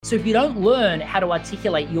So if you don't learn how to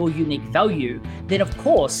articulate your unique value, then of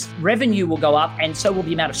course, revenue will go up and so will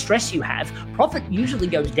the amount of stress you have. Profit usually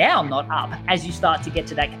goes down, not up, as you start to get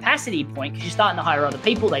to that capacity point because you're starting to hire other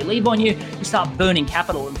people, they leave on you, you start burning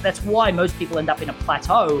capital. And that's why most people end up in a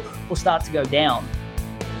plateau or start to go down.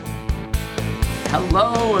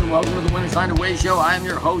 Hello and welcome to the Winners Find a Way show. I am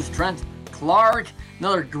your host, Trent Clark.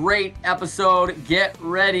 Another great episode. Get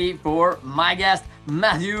ready for my guest,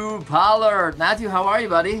 Matthew Pollard. Matthew, how are you,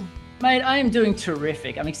 buddy? Mate, I am doing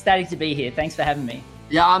terrific. I'm ecstatic to be here. Thanks for having me.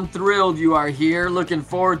 Yeah, I'm thrilled you are here. Looking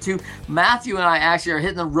forward to Matthew and I actually are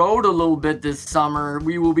hitting the road a little bit this summer.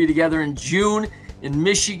 We will be together in June in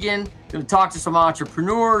Michigan. Going to talk to some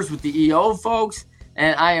entrepreneurs with the EO folks.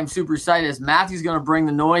 And I am super excited as Matthew's going to bring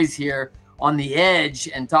the noise here on the edge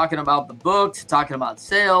and talking about the books, talking about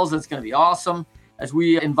sales. It's going to be awesome as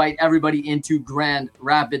we invite everybody into Grand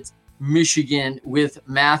Rapids, Michigan with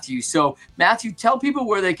Matthew. So Matthew, tell people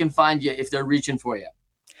where they can find you if they're reaching for you.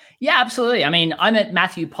 Yeah, absolutely. I mean, I'm at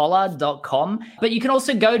MatthewPollard.com, but you can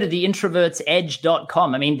also go to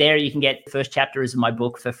theintrovertsedge.com. I mean, there you can get the first chapters of my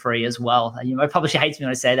book for free as well. My publisher hates me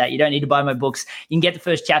when I say that. You don't need to buy my books. You can get the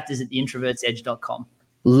first chapters at theintrovertsedge.com.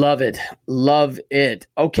 Love it. Love it.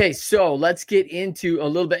 Okay, so let's get into a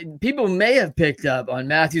little bit. People may have picked up on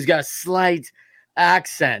Matthew's got a slight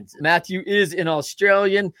accent. Matthew is an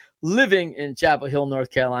Australian living in Chapel Hill,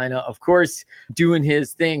 North Carolina, of course, doing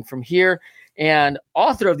his thing from here, and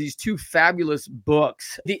author of these two fabulous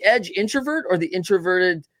books, The Edge Introvert or The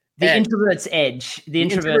Introverted The Introvert's Edge. The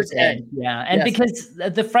Introvert's Edge. Yeah. And yes.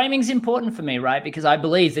 Because the framing's important for me, right? Because I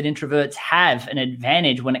believe that introverts have an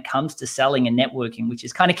advantage when it comes to selling and networking, which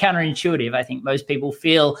is kind of counterintuitive. I think most people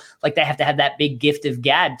feel like they have to have that big gift of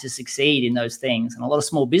gab to succeed in those things. And a lot of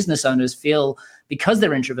small business owners feel because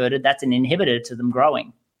they're introverted, that's an inhibitor to them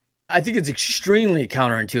growing. I think it's extremely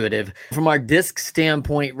counterintuitive from our DISC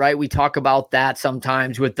standpoint, right? We talk about that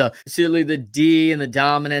sometimes with the D and the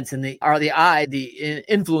dominance and the I, the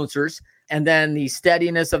influencers, and then the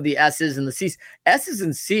steadiness of the S's and the C's. S's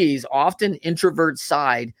and C's, often introvert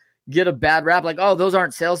side, get a bad rap like, oh, those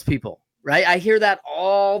aren't salespeople, right? I hear that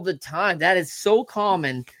all the time. That is so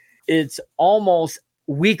common. It's almost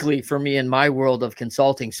weekly for me in my world of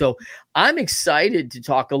consulting. So I'm excited to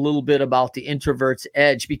talk a little bit about the Introvert's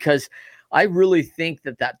Edge because I really think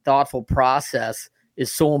that thoughtful process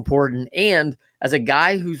is so important. And as a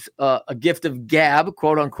guy who's a gift of gab,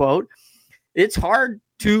 quote unquote, it's hard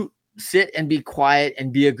to sit and be quiet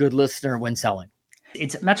and be a good listener when selling.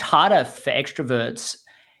 It's much harder for extroverts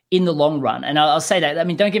in the long run. And I'll say that, I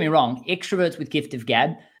mean, don't get me wrong, extroverts with gift of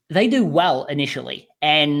gab, they do well initially.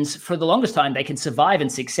 And for the longest time, they can survive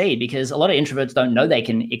and succeed because a lot of introverts don't know they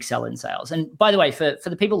can excel in sales. And by the way, for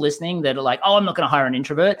the people listening that are like, oh, I'm not going to hire an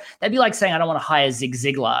introvert, that'd be like saying, I don't want to hire Zig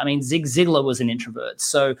Ziglar. I mean, Zig Ziglar was an introvert.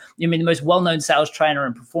 So, I mean, the most well-known sales trainer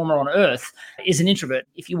and performer on earth is an introvert.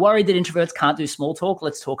 If you're worried that introverts can't do small talk,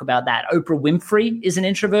 let's talk about that. Oprah Winfrey is an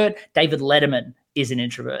introvert. David Letterman is an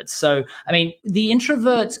introvert. So, I mean, the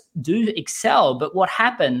introverts do excel, but what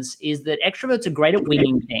happens is that extroverts are great at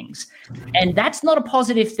winging things. And that's not a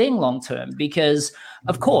positive thing long-term because,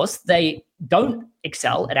 of course, they don't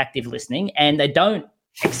excel at active listening and they don't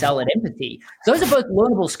excel at empathy. Those are both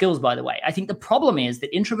learnable skills, by the way. I think the problem is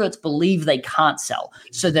that introverts believe they can't sell,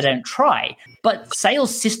 so they don't try. But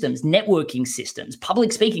sales systems, networking systems,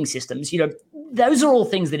 public speaking systems, those are all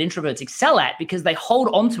things that introverts excel at because they hold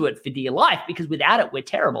onto it for dear life because without it, we're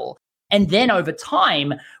terrible. And then over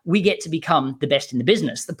time, we get to become the best in the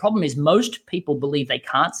business. The problem is most people believe they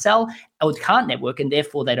can't sell or can't network, and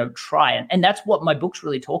therefore they don't try. And that's what my books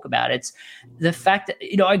really talk about. It's the fact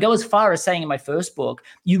that, I go as far as saying in my first book,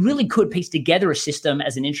 you really could piece together a system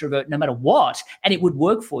as an introvert no matter what, and it would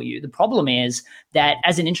work for you. The problem is that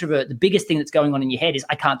as an introvert, the biggest thing that's going on in your head is,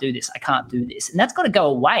 I can't do this, I can't do this. And that's got to go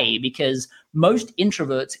away because most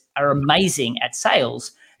introverts are amazing at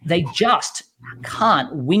sales. They just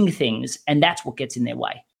can't wing things, and that's what gets in their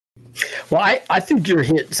way. Well, I think you're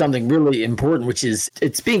hit something really important, which is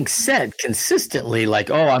it's being said consistently like,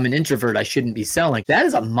 oh, I'm an introvert, I shouldn't be selling. That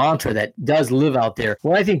is a mantra that does live out there.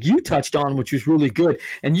 What I think you touched on, which was really good,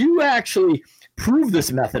 and you actually prove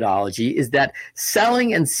this methodology, is that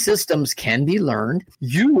selling and systems can be learned.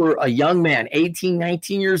 You were a young man, 18,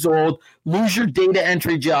 19 years old, lose your data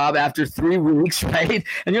entry job after 3 weeks, right?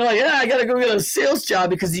 And you're like, I got to go get a sales job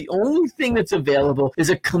because the only thing that's available is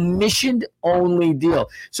a commissioned only deal.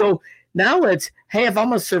 So now it's, hey, if I'm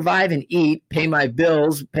going to survive and eat, pay my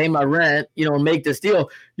bills, pay my rent, and make this deal,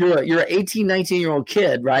 you're an 18, 19-year-old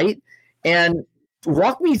kid, right? And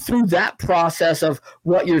walk me through that process of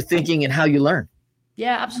what you're thinking and how you learn.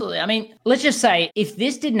 Yeah, absolutely. I mean, let's just say if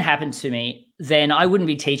this didn't happen to me, then I wouldn't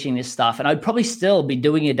be teaching this stuff, and I'd probably still be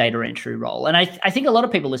doing a data entry role. And I think a lot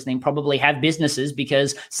of people listening probably have businesses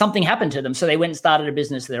because something happened to them. So they went and started a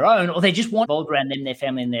business of their own, or they just want involved around them, their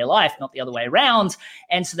family, and their life, not the other way around.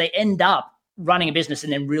 And so they end up running a business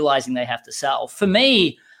and then realizing they have to sell. For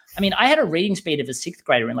me, I mean, I had a reading speed of a sixth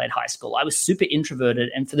grader in late high school. I was super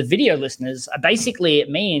introverted. And for the video listeners,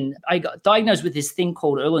 I got diagnosed with this thing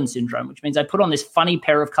called Irlen syndrome, which means I put on this funny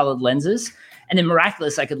pair of colored lenses, and then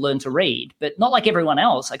miraculous, I could learn to read. But not like everyone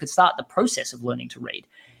else, I could start the process of learning to read.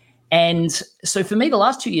 And so for me, the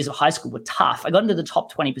last 2 years of high school were tough. I got into the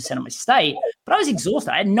top 20% of my state, but I was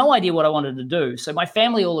exhausted. I had no idea what I wanted to do. So my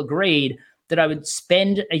family all agreed that I would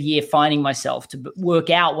spend a year finding myself to work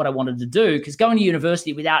out what I wanted to do, because going to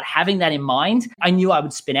university without having that in mind, I knew I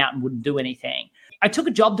would spin out and wouldn't do anything. I took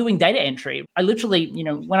a job doing data entry. I literally,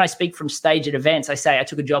 when I speak from stage at events, I say I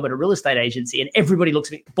took a job at a real estate agency, and everybody looks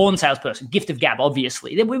at me, born salesperson, gift of gab,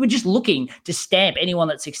 obviously. Then we were just looking to stamp anyone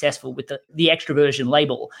that's successful with the extroversion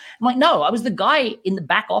label. I'm like, no, I was the guy in the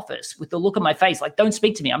back office with the look on my face, like, don't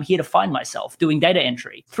speak to me. I'm here to find myself doing data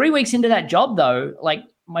entry. 3 weeks into that job, though, like,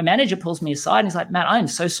 my manager pulls me aside and he's like, Matt, I am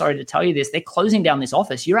so sorry to tell you this. They're closing down this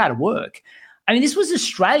office. You're out of work. I mean, this was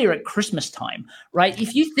Australia at Christmas time, right?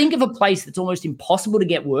 If you think of a place that's almost impossible to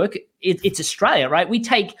get work, it's Australia, right?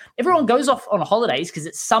 Everyone goes off on holidays because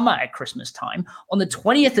it's summer at Christmas time on the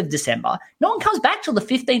 20th of December. No one comes back till the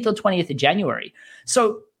 15th or 20th of January.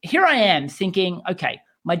 So here I am thinking, okay,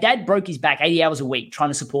 my dad broke his back 80 hours a week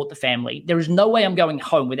trying to support the family. There is no way I'm going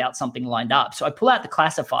home without something lined up. So I pull out the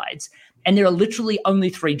classifieds, and there are literally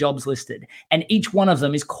only 3 jobs listed. And each one of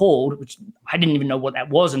them is called, which I didn't even know what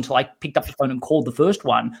that was until I picked up the phone and called the first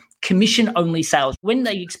one, commission-only sales. When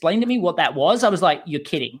they explained to me what that was, I was like, you're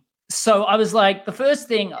kidding. So I was like, the first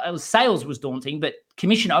thing, sales was daunting, but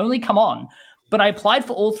commission-only, come on. But I applied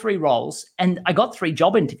for all 3 roles, and I got 3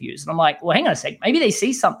 job interviews. And I'm like, well, hang on a sec. Maybe they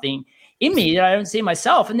see something in me that I don't see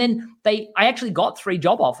myself. And then I actually got 3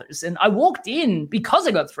 job offers. And I walked in, because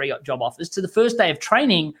I got 3 job offers, to the first day of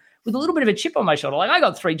training with a little bit of a chip on my shoulder. Like, I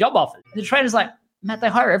got 3 job offers. And the trainer's like, Matt, they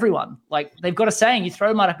hire everyone. Like, they've got a saying, you throw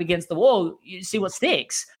them up against the wall, you see what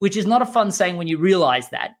sticks, which is not a fun saying when you realize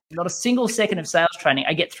that. Not a single second of sales training.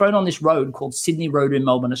 I get thrown on this road called Sydney Road in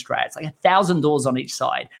Melbourne, Australia. It's like 1,000 doors on each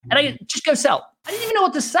side. And I just go sell. I didn't even know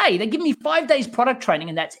what to say. They give me 5 days product training,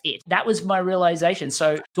 and that's it. That was my realization.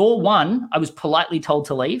 So door 1, I was politely told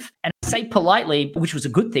to leave. And I say politely, which was a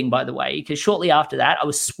good thing, by the way, because shortly after that, I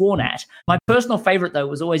was sworn at. My personal favorite, though,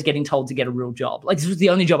 was always getting told to get a real job. Like, this was the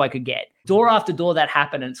only job I could get. Door after door that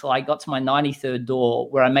happened until I got to my 93rd door,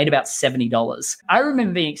 where I made about $70. I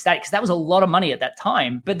remember being ecstatic because that was a lot of money at that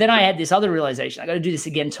time. But then I had this other realization. I got to do this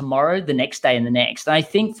again tomorrow, the next day, and the next. And I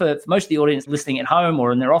think for most of the audience listening at home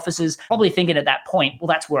or in their offices, probably thinking at that point, well,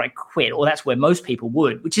 that's where I quit, or that's where most people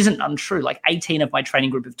would, which isn't untrue. Like 18 of my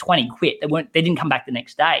training group of 20 quit. They didn't come back the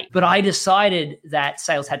next day. But I decided that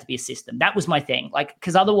sales had to be a system. That was my thing. Like,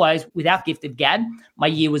 because otherwise, without gift of gab, my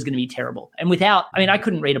year was going to be terrible. And I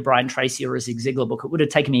couldn't read a Brian Tracy or a Zig Ziglar book. It would have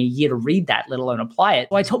taken me a year to read that, let alone apply it.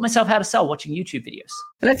 So I taught myself how to sell watching YouTube videos.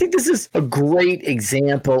 And I think this is a great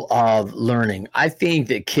example of learning. I think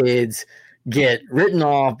that kids get written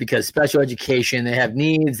off because special education, they have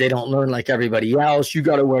needs, they don't learn like everybody else. You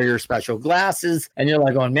got to wear your special glasses. And you're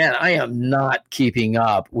like, oh man, I am not keeping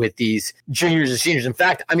up with these juniors and seniors. In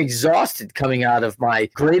fact, I'm exhausted coming out of my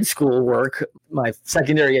grade school work, my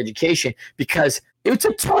secondary education, because it's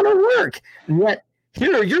a ton of work. And yet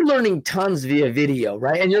here you're learning tons via video,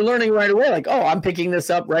 right? And you're learning right away, like, oh, I'm picking this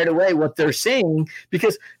up right away, what they're saying,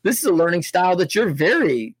 because this is a learning style that you're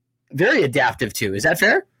very, very adaptive to. Is that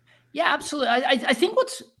fair? Yeah, absolutely. I think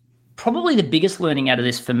what's probably the biggest learning out of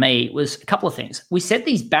this for me was a couple of things. We set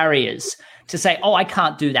these barriers to say, oh, I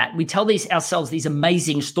can't do that. We tell ourselves these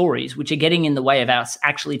amazing stories, which are getting in the way of us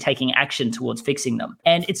actually taking action towards fixing them.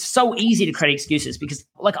 And it's so easy to create excuses because,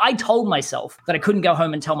 like, I told myself that I couldn't go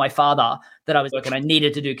home and tell my father that I was working, I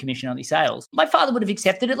needed to do commission-only sales. My father would have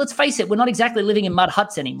accepted it. Let's face it, we're not exactly living in mud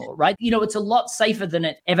huts anymore, right? It's a lot safer than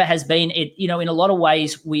it ever has been. In a lot of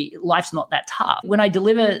ways, life's not that tough. When I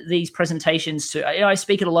deliver these presentations I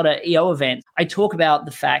speak at a lot of EO events, I talk about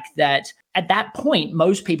the fact that at that point,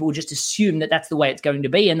 most people would just assume that that's the way it's going to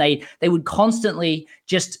be. And they would constantly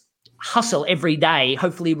just hustle every day,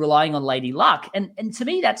 hopefully relying on lady luck. And to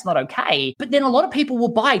me, that's not okay. But then a lot of people will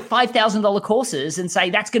buy $5,000 courses and say,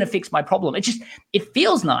 that's going to fix my problem. It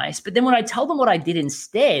feels nice. But then when I tell them what I did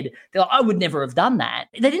instead, they're like, I would never have done that.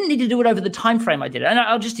 They didn't need to do it over the time frame I did it. And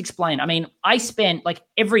I'll just explain. I mean, I spent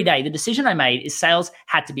every day, the decision I made is sales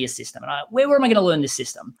had to be a system. And where am I going to learn this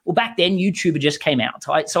system? Well, back then, YouTube just came out.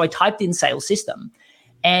 So I typed in sales system.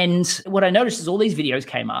 And what I noticed is all these videos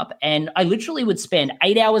came up, and I literally would spend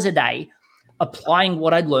 8 hours a day applying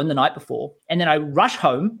what I'd learned the night before. And then I rush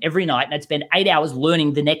home every night and I'd spend 8 hours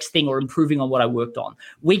learning the next thing or improving on what I worked on.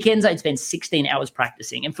 Weekends, I'd spend 16 hours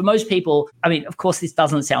practicing. And for most people, I mean, of course, this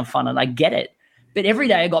doesn't sound fun and I get it, but every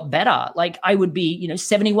day I got better. Like I would be,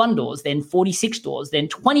 71 doors, then 46 doors, then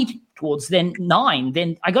 20 doors, then 9.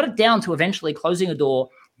 Then I got it down to eventually closing a door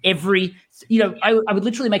every, I would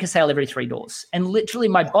literally make a sale every 3 doors. And literally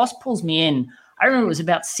my boss pulls me in. I remember it was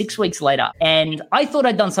about 6 weeks later and I thought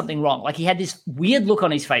I'd done something wrong. Like he had this weird look on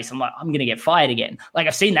his face. I'm like, I'm going to get fired again. Like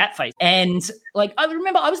I've seen that face. And like, I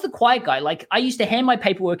remember I was the quiet guy. Like I used to hand my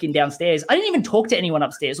paperwork in downstairs. I didn't even talk to anyone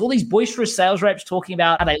upstairs. All these boisterous sales reps talking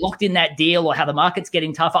about how they locked in that deal or how the market's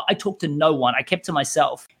getting tougher. I talked to no one. I kept to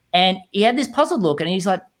myself. And he had this puzzled look and he's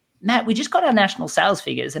like, Matt, we just got our national sales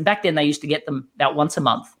figures. And back then they used to get them about once a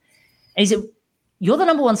month. And he said, you're the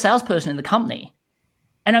number one salesperson in the company.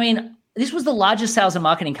 And I mean, this was the largest sales and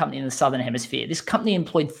marketing company in the Southern Hemisphere. This company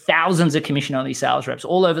employed thousands of commission-only sales reps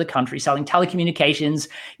all over the country, selling telecommunications,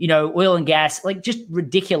 oil and gas, like just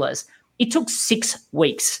ridiculous. It took 6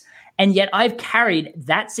 weeks. And yet I've carried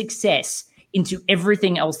that success into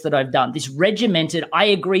everything else that I've done. This regimented, I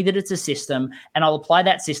agree that it's a system and I'll apply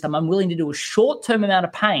that system. I'm willing to do a short-term amount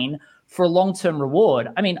of pain for a long-term reward.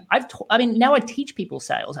 I mean, now I teach people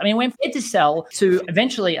sales. I mean, when I had to sell to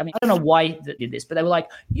eventually, I don't know why they did this, but they were like,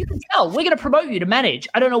 you can sell, we're going to promote you to manage.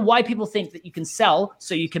 I don't know why people think that you can sell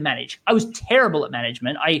so you can manage. I was terrible at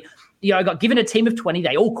management. I got given a team of 20,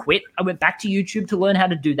 they all quit. I went back to YouTube to learn how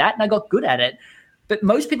to do that and I got good at it. But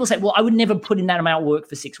most people say, well, I would never put in that amount of work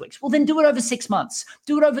for 6 weeks. Well, then do it over 6 months.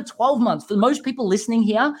 Do it over 12 months. For most people listening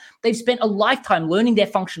here, they've spent a lifetime learning their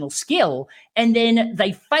functional skill, and then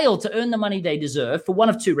they fail to earn the money they deserve for one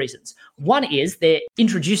of 2 reasons. One is they're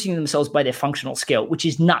introducing themselves by their functional skill, which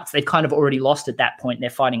is nuts. They've kind of already lost at that point and they're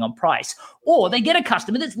fighting on price. Or they get a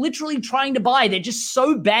customer that's literally trying to buy. They're just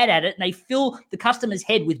so bad at it and they fill the customer's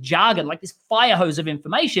head with jargon, like this fire hose of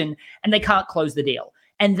information, and they can't close the deal.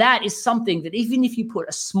 And that is something that even if you put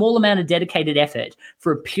a small amount of dedicated effort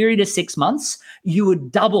for a period of 6 months, you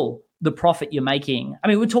would double the profit you're making. I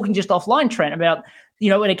mean, we're talking just offline, Trent, about,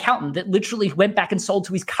 an accountant that literally went back and sold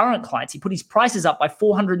to his current clients. He put his prices up by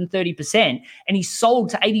 430% and he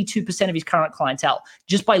sold to 82% of his current clientele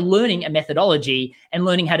just by learning a methodology and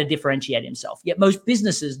learning how to differentiate himself. Yet most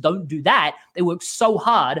businesses don't do that. They work so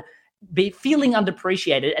hard, feeling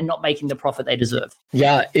underappreciated and not making the profit they deserve.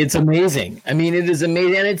 Yeah, it's amazing. I mean, it is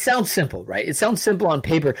amazing. And it sounds simple, right? It sounds simple on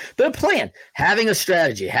paper, but a plan, having a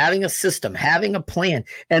strategy, having a system, having a plan.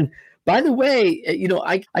 And by the way,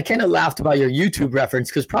 I kind of laughed about your YouTube reference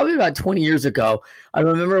because probably about 20 years ago, I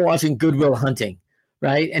remember watching Good Will Hunting,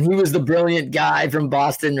 right? And he was the brilliant guy from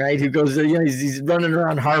Boston, right? Who goes, he's running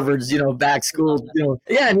around Harvard's, back school,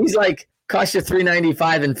 Yeah, and he's like, cost you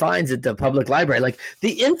 $3.95 in fines at the public library. Like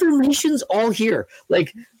the information's all here.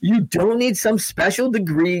 Like you don't need some special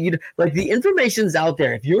degree. Like the information's out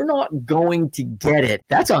there. If you're not going to get it,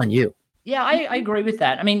 that's on you. Yeah, I agree with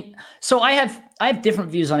that. I mean, so I have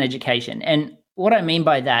different views on education. And what I mean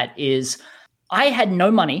by that is I had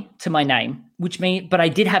no money to my name, but I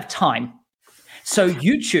did have time. So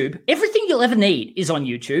YouTube, everything you'll ever need is on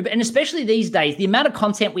YouTube. And especially these days, the amount of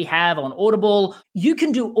content we have on Audible, you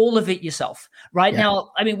can do all of it yourself right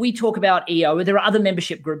now. I mean, we talk about EO. There are other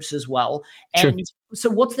membership groups as well. And so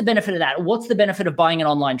what's the benefit of that? What's the benefit of buying an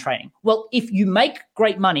online training? Well, if you make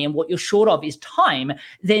great money and what you're short of is time,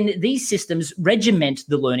 then these systems regiment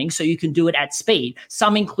the learning so you can do it at speed.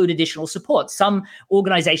 Some include additional support. Some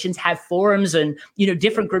organizations have forums and,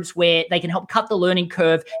 different groups where they can help cut the learning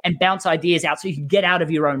curve and bounce ideas out so you can get out of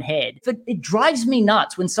your own head. But it drives me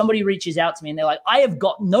nuts when somebody reaches out to me and they're like, I have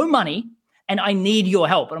got no money and I need your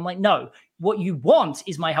help. And I'm like, no. What you want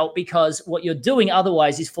is my help because what you're doing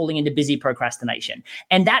otherwise is falling into busy procrastination.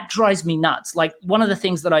 And that drives me nuts. Like one of the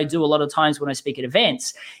things that I do a lot of times when I speak at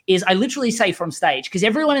events is I literally say from stage, because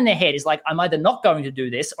everyone in their head is like, I'm either not going to do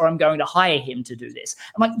this or I'm going to hire him to do this.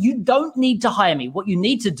 I'm like, you don't need to hire me. What you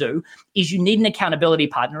need to do is you need an accountability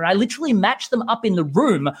partner. And I literally match them up in the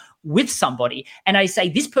room with somebody. And I say,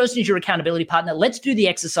 this person is your accountability partner. Let's do the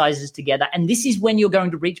exercises together. And this is when you're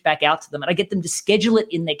going to reach back out to them. And I get them to schedule it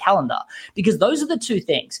in their calendar because those are the 2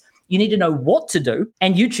 things. You need to know what to do,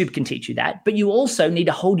 and YouTube can teach you that, but you also need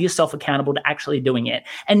to hold yourself accountable to actually doing it.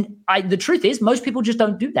 And the truth is, most people just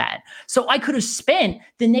don't do that. So I could have spent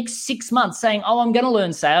the next 6 months saying, I'm going to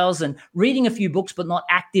learn sales and reading a few books, but not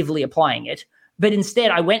actively applying it. But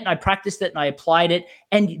instead, I went and I practiced it and I applied it,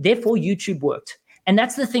 and therefore YouTube worked. And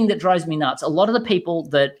that's the thing that drives me nuts. A lot of the people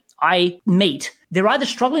that I meet they're either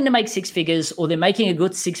struggling to make six figures or they're making a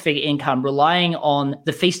good six-figure income relying on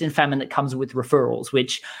the feast and famine that comes with referrals,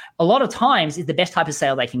 which a lot of times is the best type of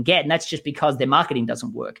sale they can get. And that's just because their marketing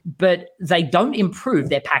doesn't work. But they don't improve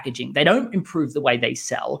their packaging. They don't improve the way they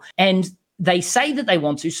sell. And they say that they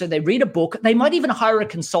want to, so they read a book. They might even hire a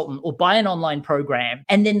consultant or buy an online program,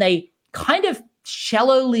 and then they kind of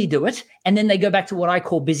shallowly do it. And then they go back to what I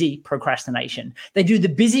call busy procrastination. They do the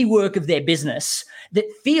busy work of their business that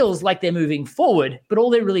feels like they're moving forward, but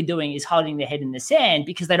all they're really doing is holding their head in the sand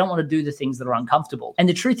because they don't want to do the things that are uncomfortable. And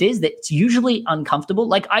the truth is that it's usually uncomfortable.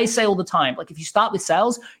 Like I say all the time, like if you start with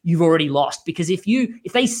sales, you've already lost, because if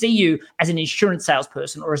they see you as an insurance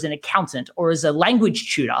salesperson or as an accountant or as a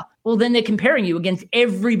language tutor, well, then they're comparing you against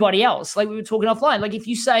everybody else. Like we were talking offline, like if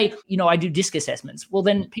you say, I do DISC assessments, well,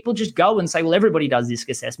 then people just go and say, well, everybody does DISC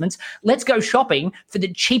assessments. Let's go shopping for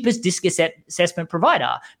the cheapest DISC assessment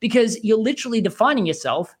provider, because you're literally defining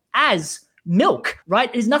yourself as milk,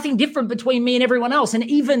 right? There's nothing different between me and everyone else. And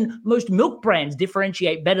even most milk brands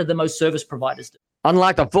differentiate better than most service providers do.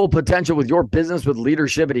 Unlock the full potential with your business with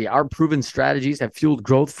Leadershipity. Our proven strategies have fueled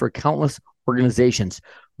growth for countless organizations.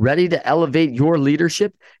 Ready to elevate your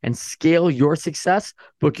leadership and scale your success?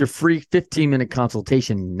 Book your free 15-minute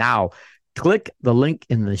consultation now. Click the link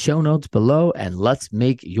in the show notes below and let's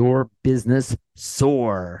make your business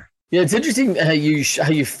soar. Yeah, it's interesting how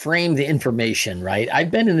you frame the information, right? I've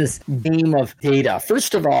been in this game of data.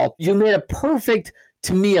 First of all, you made a perfect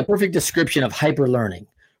description of hyper learning,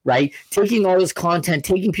 right? Taking all this content,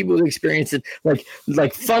 taking people's experiences, like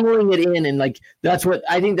funneling it in, and like that's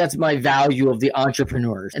my value of the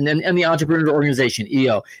entrepreneurs and the entrepreneur organization,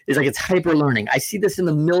 EO, is like it's hyper learning. I see this in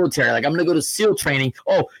the military. Like I'm gonna go to SEAL training.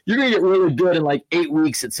 Oh, you're gonna get really good in like 8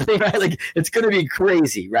 weeks. It's right? Like it's gonna be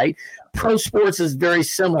crazy, right? Pro sports is very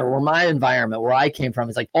similar. Where my environment, where I came from,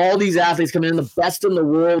 it's like all these athletes coming in, the best in the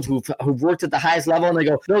world who've worked at the highest level, and they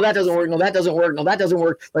go, no, that doesn't work. No, that doesn't work. No, that doesn't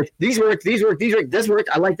work. Like these work. This worked.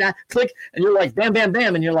 I like that. Click, and you're like, bam, bam,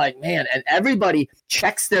 bam, and you're like, man. And everybody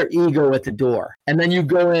checks their ego at the door, and then you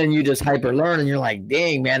go in, you just hyper learn, and you're like,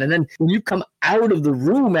 dang, man. And then when you come out of the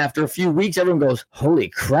room after a few weeks, everyone goes, holy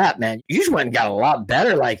crap, man, you just went and got a lot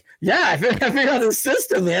better. Like, yeah, I figured out the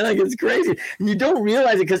system, man. Like it's crazy, and you don't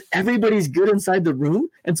realize it because everybody's good inside the room.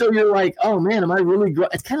 And so you're like, oh man, am I really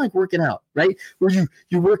growing? It's kind of like working out, right? Where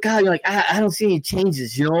you work out, you're like, I don't see any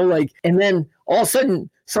changes, like, and then all of a sudden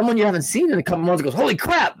someone you haven't seen in a couple months goes, holy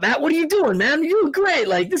crap, Matt, what are you doing, man? You're doing great.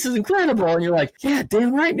 Like, this is incredible. And you're like, yeah,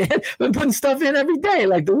 damn right, man. I've been putting stuff in every day,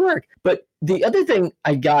 like the work. But the other thing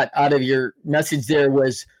I got out of your message there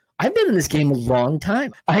was, I've been in this game a long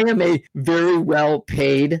time. I am a very well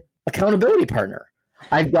paid accountability partner.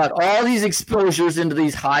 I've got all these exposures into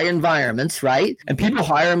these high environments, right? And people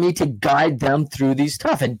hire me to guide them through these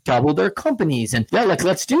stuff and double their companies. And yeah, like,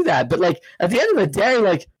 let's do that. But like at the end of the day,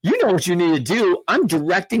 like, you know what you need to do. I'm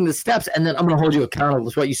directing the steps, and then I'm going to hold you accountable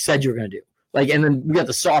to what you said you were going to do. Like, and then we got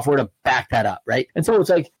the software to back that up, right? And so it's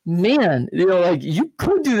like, man, like you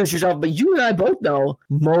could do this yourself, but you and I both know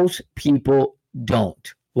most people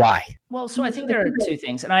don't. Why? Well, so I think there are two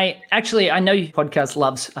things. And I know your podcast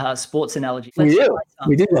loves sports analogies. We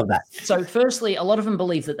do love that. So firstly, a lot of them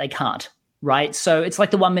believe that they can't, right? So it's like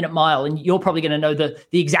the 1 minute mile, and you're probably going to know the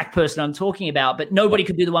exact person I'm talking about, but nobody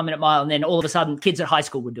could do the 1 minute mile. And then all of a sudden kids at high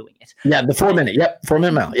school were doing it. Yeah, the 4 minute. Yep. 4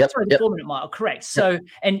 minute mile. Yep. Sorry, the 4 minute mile. Correct. So,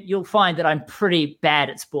 and you'll find that I'm pretty bad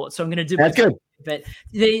at sports. So I'm going to do that's good. But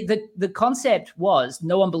the concept was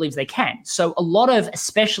no one believes they can. So a lot of,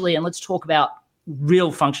 especially, and let's talk about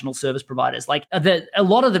real functional service providers, like a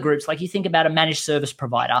lot of the groups, like you think about a managed service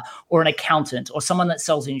provider or an accountant or someone that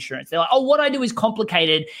sells insurance. They're like, oh, what I do is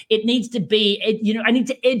complicated. It needs to be, I need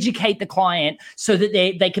to educate the client so that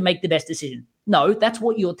they can make the best decision. No, that's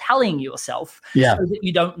what you're telling yourself, so that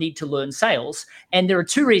you don't need to learn sales. And there are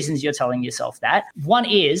two reasons you're telling yourself that. One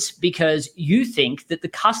is because you think that the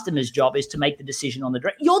customer's job is to make the decision on the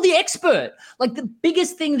direct. You're the expert. Like the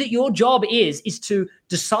biggest thing that your job is to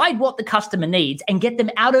decide what the customer needs and get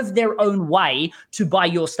them out of their own way to buy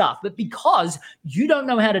your stuff. But because you don't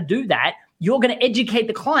know how to do that, you're going to educate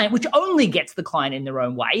the client, which only gets the client in their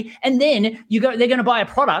own way. And then they're going to buy a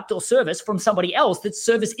product or service from somebody else that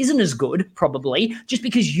service isn't as good, probably, just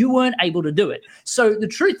because you weren't able to do it. So the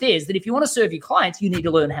truth is that if you want to serve your clients, you need to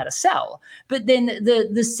learn how to sell. But then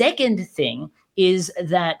the second thing is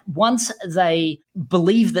that once they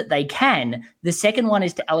believe that they can, the second one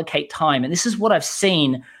is to allocate time. And this is what I've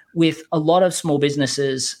seen with a lot of small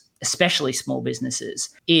businesses, especially small businesses,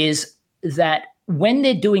 is that when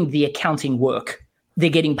they're doing the accounting work, they're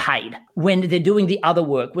getting paid. When they're doing the other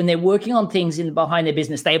work, when they're working on things behind their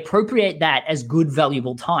business, they appropriate that as good,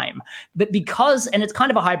 valuable time. But because, and it's kind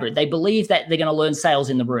of a hybrid, they believe that they're going to learn sales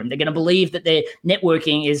in the room. They're going to believe that their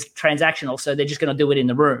networking is transactional, so they're just going to do it in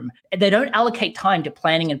the room. They don't allocate time to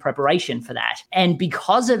planning and preparation for that. And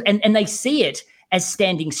because of, and they see it as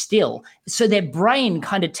standing still. So their brain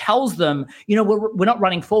kind of tells them, we're not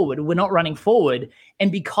running forward. We're not running forward.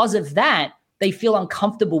 And because of that, they feel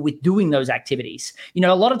uncomfortable with doing those activities.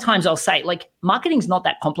 A lot of times I'll say, marketing's not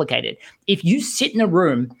that complicated. If you sit in a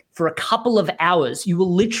room for a couple of hours, you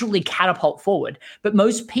will literally catapult forward. But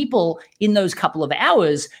most people in those couple of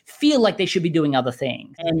hours feel like they should be doing other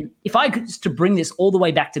things. And if I could just to bring this all the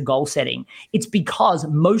way back to goal setting, it's because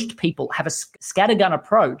most people have a scattergun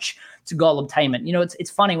approach to goal obtainment. It's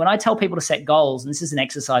funny when I tell people to set goals, and this is an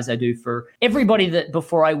exercise I do for everybody that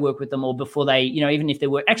before I work with them or before they, even if they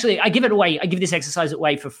work, actually I give it away. I give this exercise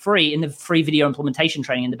away for free in the free video implementation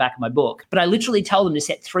training in the back of my book. But I literally tell them to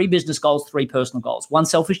set 3 business goals, 3 personal goals, 1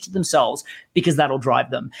 selfish to themselves, because that'll drive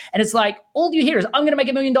them. And it's like, all you hear is, I'm going to make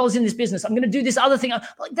 $1 million in this business. I'm going to do this other thing.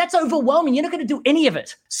 That's overwhelming. You're not going to do any of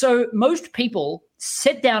it. So most people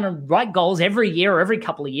sit down and write goals every year or every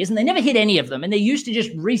couple of years, and they never hit any of them. And they're used to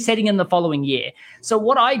just resetting in the following year. So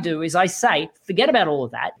what I do is I say, forget about all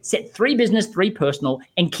of that, set 3 business, 3 personal,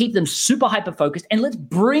 and keep them super hyper-focused. And let's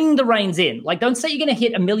bring the reins in. Don't say you're going to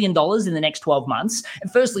hit $1 million in the next 12 months.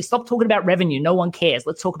 And firstly, stop talking about revenue. No one cares.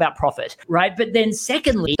 Let's talk about profit, right? But then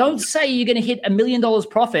secondly, don't say you're going to hit $1 million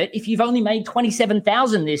profit if you've only made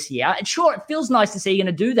 27,000 this year. And sure, it feels nice to say you're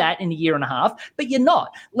going to do that in a year and a half, but you're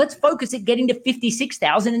not. Let's focus at getting to 56,000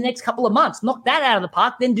 in the next couple of months. Knock that out of the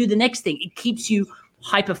park, then do the next thing. It keeps you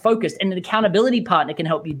hyper-focused, and an accountability partner can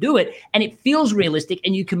help you do it, and it feels realistic,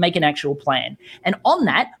 and you can make an actual plan. And on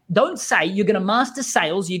that, don't say you're going to master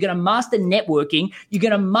sales, you're going to master networking, you're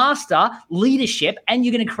going to master leadership, and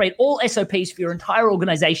you're going to create all SOPs for your entire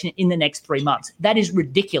organization in the next 3 months. That is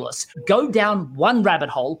ridiculous. Go down one rabbit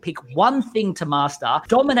hole, pick one thing to master,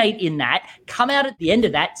 dominate in that, come out at the end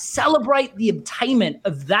of that, celebrate the attainment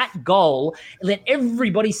of that goal, let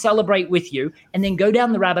everybody celebrate with you, and then go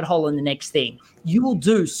down the rabbit hole in the next thing. You will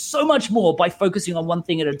do so much more by focusing on one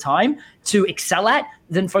thing at a time to excel at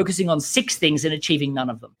than focusing on 6 things and achieving none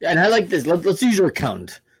of them. And I like this. Let's use your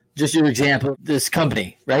accountant. Just your example, this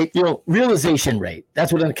company, right? Realization rate.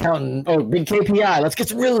 That's what an accountant, big KPI. Let's get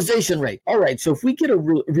some realization rate. All right. So if we get a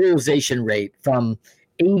realization rate from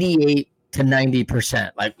 88 to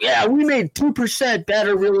 90%, we made 2%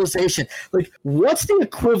 better realization. What's the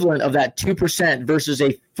equivalent of that 2% versus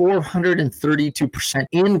a 432%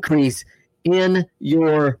 increase in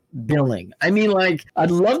your billing? I'd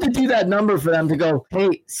love to do that number for them to go,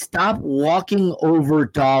 hey, stop walking over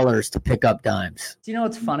dollars to pick up dimes. Do you know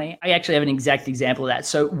what's funny? I actually have an exact example of that.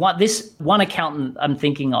 So this one accountant I'm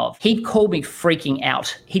thinking of, he'd called me freaking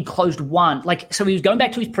out. He'd closed one, so he was going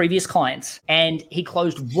back to his previous clients, and he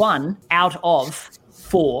closed 1 out of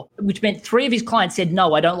 4, which meant 3 of his clients said,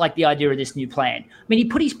 no, I don't like the idea of this new plan. He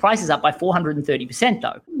put his prices up by 430%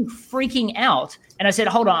 though. Freaking out. And I said,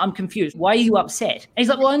 hold on, I'm confused. Why are you upset? And he's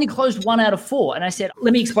like, well, I only closed 1 out of 4. And I said,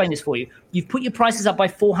 let me explain this for you. You've put your prices up by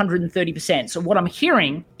 430%. So what I'm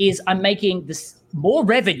hearing is I'm making this more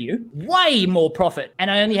revenue, way more profit,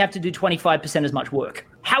 and I only have to do 25% as much work.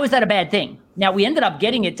 How is that a bad thing? Now, we ended up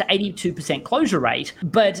getting it to 82% closure rate,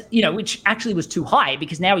 but, which actually was too high,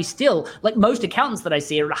 because now he's still, most accountants that I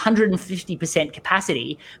see are at 150%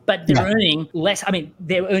 capacity, but they're earning less.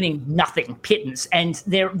 They're earning nothing, pittance. And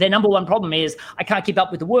their number one problem is, I can't keep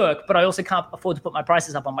up with the work, but I also can't afford to put my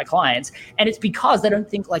prices up on my clients. And it's because they don't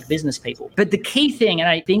think like business people. But the key thing, and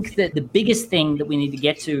I think that the biggest thing that we need to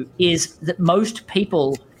get to, is that most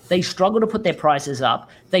people, they struggle to put their prices up.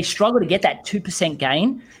 They struggle to get that 2%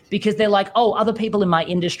 gain because they're like, oh, other people in my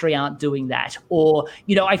industry aren't doing that. Or,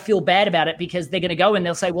 I feel bad about it because they're going to go and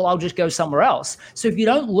they'll say, well, I'll just go somewhere else. So if you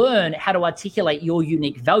don't learn how to articulate your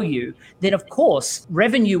unique value, then of course,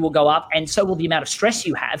 revenue will go up, and so will the amount of stress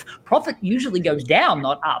you have. Profit usually goes down,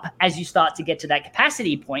 not up, as you start to get to that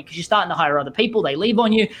capacity point, because you're starting to hire other people, they leave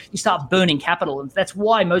on you, you start burning capital. And that's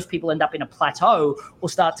why most people end up in a plateau or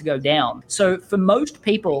start to go down. So for most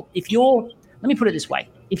people, let me put it this way.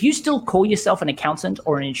 If you still call yourself an accountant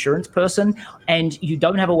or an insurance person and you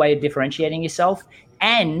don't have a way of differentiating yourself,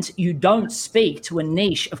 and you don't speak to a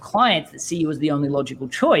niche of clients that see you as the only logical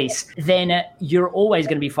choice, then you're always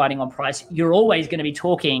going to be fighting on price. You're always going to be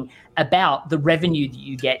talking about the revenue that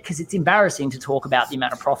you get, because it's embarrassing to talk about the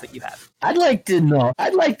amount of profit you have. I'd like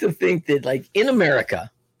to think that in America,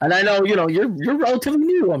 and I know, you're relatively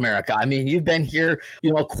new to America. You've been here,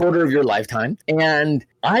 a quarter of your lifetime. And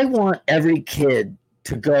I want every kid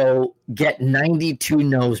to go get 92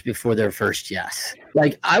 no's before their first yes.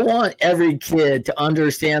 Like, I want every kid to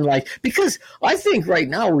understand, like, because I think right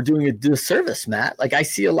now we're doing a disservice, Matt. Like, I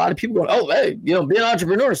see a lot of people going, oh, hey, be an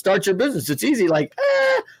entrepreneur, start your business. It's easy. Like,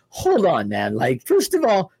 hold on, man. Like, first of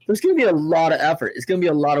all, there's going to be a lot of effort. It's going to be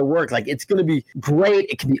a lot of work. Like, it's going to be great.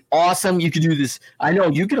 It can be awesome. You can do this. I know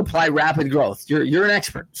you can apply rapid growth. You're an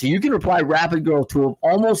expert. So you can apply rapid growth to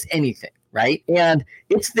almost anything. Right. And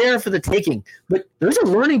it's there for the taking, but there's a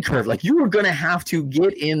learning curve. Like, you are going to have to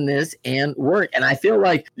get in this and work. And I feel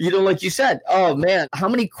like, like you said, oh man, how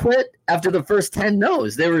many quit after the first 10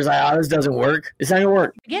 no's? They were just like, oh, this doesn't work. It's not going to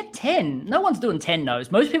work. Get 10. No one's doing 10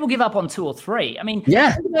 no's. Most people give up on 2 or 3. I mean,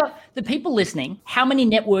 yeah. The people listening, how many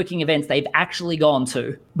networking events they've actually gone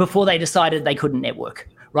to before they decided they couldn't network?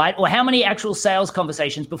 Right? Or how many actual sales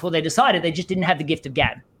conversations before they decided they just didn't have the gift of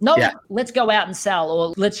gab? No, let's go out and sell,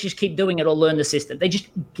 or let's just keep doing it, or learn the system. They just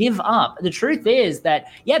give up. The truth is that,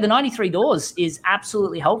 the 93 doors is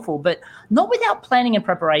absolutely helpful, but not without planning and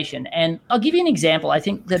preparation. And I'll give you an example. I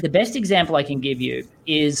think that the best example I can give you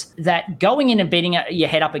is that going in and beating your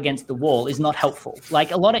head up against the wall is not helpful. Like,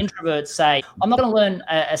 a lot of introverts say, I'm not going to learn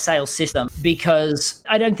a sales system because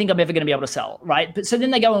I don't think I'm ever going to be able to sell, right? But so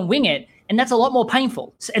then they go and wing it, and that's a lot more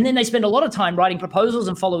painful. And then they spend a lot of time writing proposals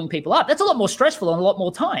and following people up. That's a lot more stressful and a lot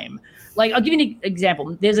more time. Like, I'll give you an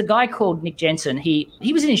example. There's a guy called Nick Jensen. He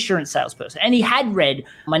was an insurance salesperson, and he had read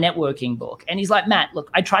my networking book. And he's like, Matt, look,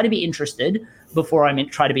 I try to be interested before I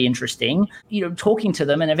try to be interesting, talking to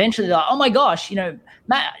them. And eventually they're like, oh my gosh,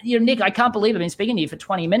 Matt, Nick, I can't believe I've been speaking to you for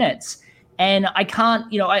 20 minutes. And I can't,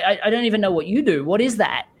 I don't even know what you do. What is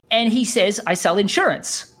that? And he says, I sell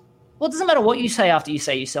insurance. Well, it doesn't matter what you say after you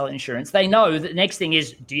say you sell insurance. They know that the next thing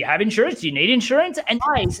is, do you have insurance? Do you need insurance? And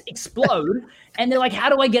eyes explode. And they're like, how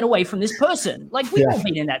do I get away from this person? Like, we've all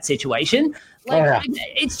been in that situation. Like,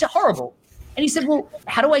 it's just horrible. And he said, well,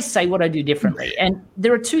 how do I say what I do differently? And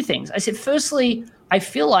there are 2 things. I said, firstly, I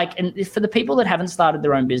feel like, and for the people that haven't started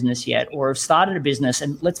their own business yet, or have started a business,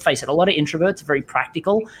 and let's face it, a lot of introverts are very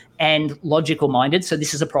practical and logical minded. So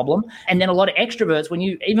this is a problem. And then a lot of extroverts,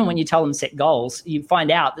 even when you tell them set goals, you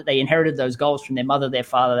find out that they inherited those goals from their mother, their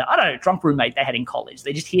father, I don't know, drunk roommate they had in college.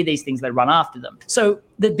 They just hear these things, they run after them. So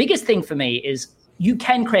the biggest thing for me is, you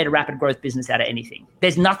can create a rapid growth business out of anything.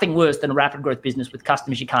 There's nothing worse than a rapid growth business with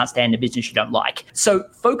customers you can't stand, a business you don't like. So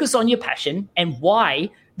focus on your passion and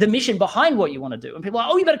why, the mission behind what you want to do. And people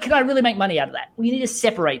are like, oh, can I really make money out of that? Well, you need to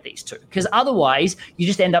separate these two, because otherwise you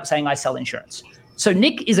just end up saying, I sell insurance. So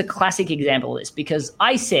Nick is a classic example of this, because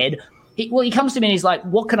I said, he comes to me and he's like,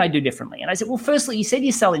 what can I do differently? And I said, well, firstly, you said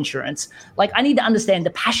you sell insurance. Like, I need to understand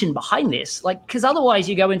the passion behind this. Like, because otherwise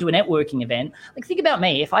you go into a networking event. Like, think about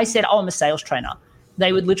me. If I said, oh, I'm a sales trainer,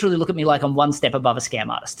 they would literally look at me like I'm one step above a scam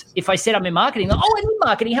artist. If I said I'm in marketing, like, oh, I do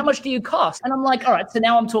marketing. How much do you cost? And I'm like, all right, so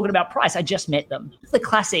now I'm talking about price. I just met them. It's the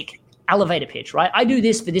classic elevator pitch, right? I do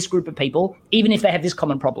this for this group of people, even if they have this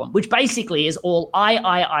common problem, which basically is all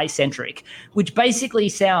I centric, which basically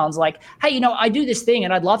sounds like, hey, I do this thing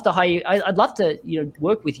and I'd love to hire you. I'd love to,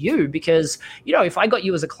 work with you because, if I got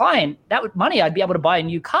you as a client, that would money, I'd be able to buy a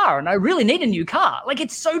new car, and I really need a new car. Like,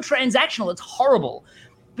 it's so transactional. It's horrible.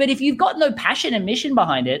 But if you've got no passion and mission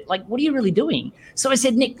behind it, like, what are you really doing? So I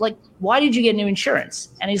said, Nick, like, why did you get new insurance?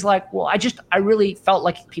 And he's like, well, I really felt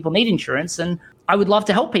like people need insurance and I would love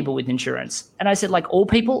to help people with insurance. And I said, like, all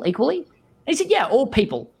people equally? And he said, yeah, all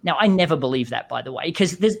people. Now, I never believe that, by the way,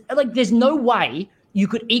 because there's no way you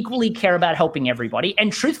could equally care about helping everybody.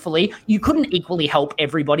 And truthfully, you couldn't equally help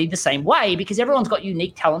everybody the same way, because everyone's got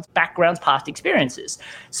unique talents, backgrounds, past experiences.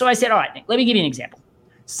 So I said, all right, Nick, let me give you an example.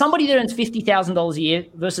 Somebody that earns $50,000 a year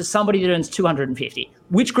versus somebody that earns $250.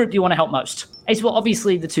 Which group do you want to help most? He said, well,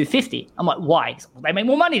 obviously the 250. I'm like, why? Said, well, they make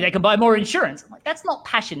more money. They can buy more insurance. I'm like, that's not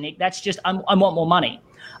passion, Nick. That's just, I want more money.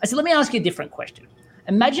 I said, let me ask you a different question.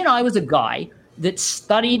 Imagine I was a guy that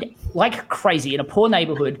studied like crazy in a poor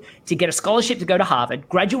neighborhood to get a scholarship to go to Harvard,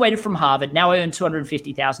 graduated from Harvard. Now I earn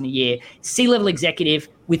 $250,000 a year, C-level executive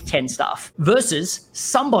with 10 staff, versus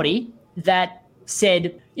somebody that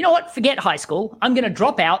said, you know what, forget high school. I'm going to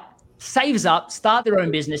drop out, saves up, start their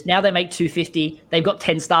own business. Now they make $250. They've got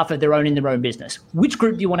 10 staff of their own in their own business. Which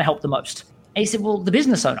group do you want to help the most? And he said, well, the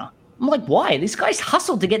business owner. I'm like, why? This guy's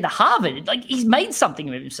hustled to get to Harvard. Like, he's made something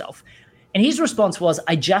of himself. And his response was,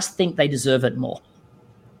 I just think they deserve it more.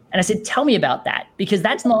 And I said, tell me about that, because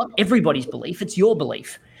that's not everybody's belief. It's your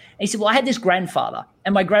belief. And he said, well, I had this grandfather,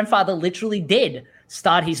 and my grandfather literally did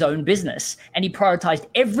start his own business, and he prioritized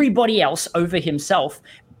everybody else over himself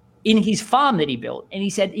in his farm that he built. And he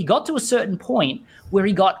said he got to a certain point where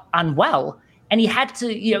he got unwell, And he had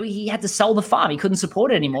to sell the farm. He couldn't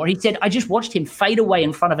support it anymore. He said, I just watched him fade away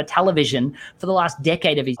in front of a television for the last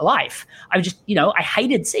decade of his life. I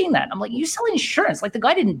hated seeing that. I'm like, you sell insurance. Like, the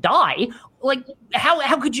guy didn't die. Like,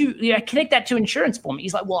 how could you connect that to insurance for me?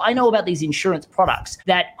 He's like, well, I know about these insurance products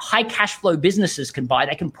that high cash flow businesses can buy.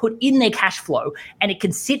 They can put in their cash flow and it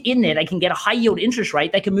can sit in there. They can get a high yield interest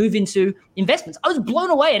rate. They can move into investments. I was blown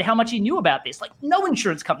away at how much he knew about this. Like, no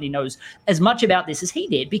insurance company knows as much about this as he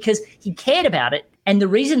did because he cared about it. And the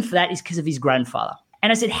reason for that is because of his grandfather.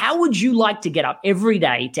 And I said, how would you like to get up every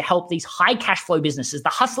day to help these high cash flow businesses, the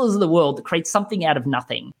hustlers of the world that create something out of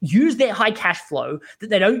nothing, use their high cash flow that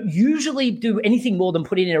they don't usually do anything more than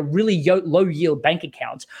put in a really low yield bank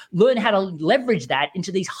account, learn how to leverage that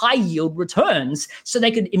into these high yield returns so they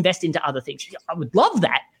could invest into other things? I would love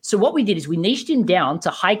that. So what we did is we niched him down to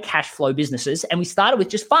high cash flow businesses, and we started with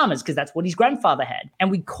just farmers because that's what his grandfather had. And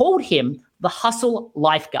we called him the Hustle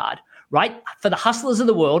Lifeguard, right? For the hustlers of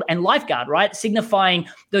the world, and lifeguard, right? Signifying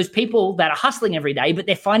those people that are hustling every day, but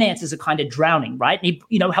their finances are kind of drowning, right? And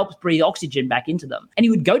he, helps breathe oxygen back into them. And he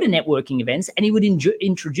would go to networking events and he would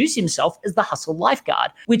introduce himself as the Hustle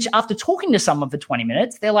Lifeguard, which after talking to someone for 20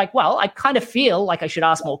 minutes, they're like, well, I kind of feel like I should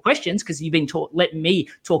ask more questions because you've been letting me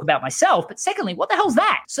talk about myself. But secondly, what the hell's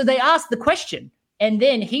that? So they ask the question, and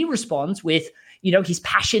then he responds with, his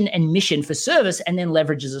passion and mission for service, and then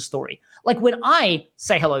leverages a story. Like, when I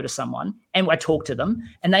say hello to someone and I talk to them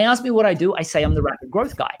and they ask me what I do, I say I'm the rapid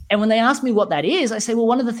growth guy. And when they ask me what that is, I say, well,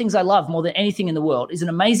 one of the things I love more than anything in the world is an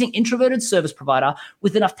amazing introverted service provider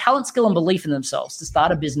with enough talent, skill, and belief in themselves to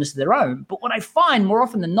start a business of their own. But what I find more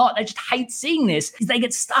often than not, I just hate seeing this, is they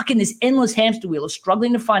get stuck in this endless hamster wheel of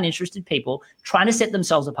struggling to find interested people, trying to set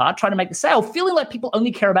themselves apart, trying to make the sale, feeling like people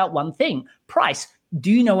only care about one thing: price. Do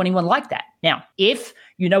you know anyone like that? Now, if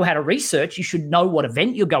you know how to research, you should know what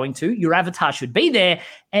event you're going to. Your avatar should be there.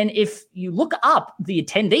 And if you look up the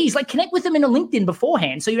attendees, like, connect with them in a LinkedIn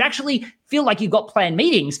beforehand, so you actually feel like you've got planned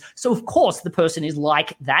meetings. So of course the person is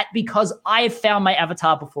like that because I have found my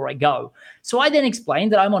avatar before I go. So I then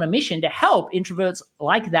explained that I'm on a mission to help introverts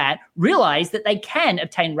like that realize that they can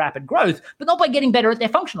obtain rapid growth, but not by getting better at their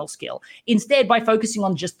functional skill. Instead, by focusing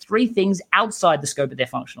on just 3 things outside the scope of their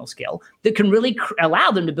functional skill that can really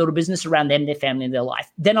allow them to build a business around them, their family, and their life.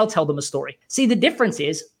 Then I'll tell them a story. See, the difference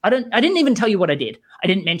is I didn't even tell you what I did. I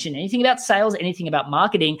didn't mention anything about sales, anything about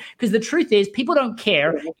marketing, because the truth is people don't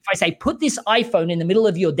care if I say, put this iPhone in the middle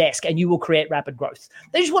of your desk and you will create rapid growth.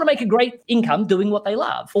 They just want to make a great income doing what they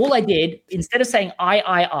love. All I did, instead of saying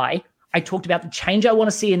I talked about the change I want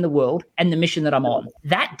to see in the world and the mission that I'm on.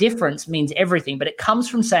 That difference means everything, but it comes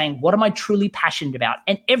from saying, what am I truly passionate about?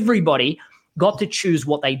 And everybody got to choose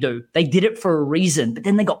what they do. They did it for a reason, but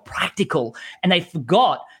then they got practical and they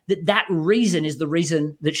forgot that reason is the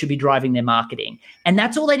reason that should be driving their marketing. And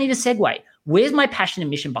that's all they need to segue. Where's my passion and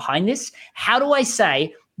mission behind this? How do I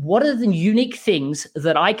say, what are the unique things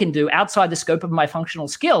that I can do outside the scope of my functional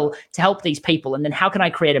skill to help these people? And then how can I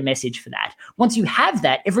create a message for that? Once you have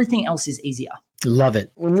that, everything else is easier. Love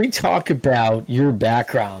it. When we talk about your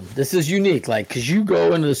background, this is unique, because you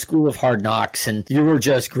go into the school of hard knocks and you were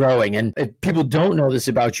just growing. And if people don't know this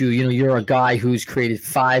about you, you're a guy who's created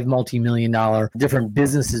 5 multi-million-dollar different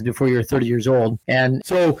businesses before you're 30 years old. And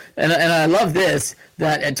so, and I love this,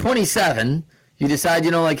 that at 27, you decide,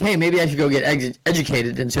 hey, maybe I should go get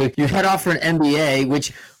educated. And so you head off for an MBA,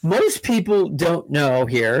 which most people don't know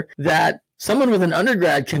here, that someone with an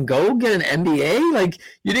undergrad can go get an MBA. Like,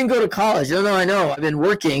 you didn't go to college. No, I know. I've been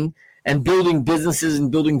working and building businesses and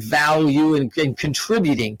building value and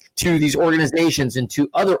contributing to these organizations and to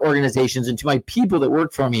other organizations and to my people that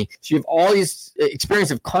work for me. So you have all these experience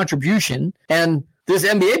of contribution, and this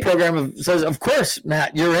MBA program says, of course,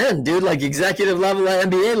 Matt, you're in, dude, like executive level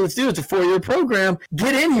MBA. Let's do it. It's a 4-year program.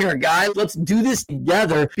 Get in here, guy. Let's do this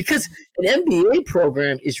together, because an MBA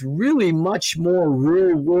program is really much more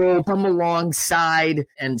real world. Come alongside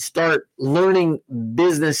and start learning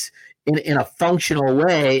business in a functional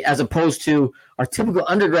way, as opposed to our typical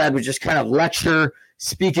undergrad would just kind of lecture,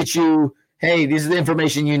 speak at you. Hey, this is the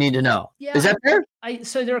information you need to know. Yeah. Is that fair?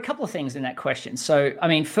 So there are a couple of things in that question. So,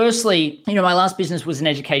 firstly, my last business was an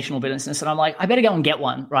educational business, and I'm like, I better go and get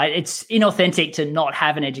one, right? It's inauthentic to not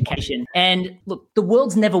have an education. And look, the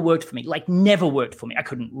world's never worked for me, never worked for me. I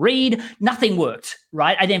couldn't read, nothing worked,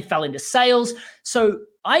 right? I then fell into sales. So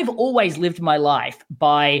I've always lived my life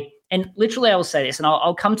by, and literally I will say this, and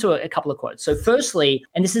I'll come to a couple of quotes. So firstly,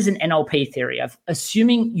 and this is an NLP theory of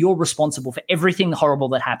assuming you're responsible for everything horrible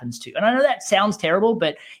that happens to you. And I know that sounds terrible,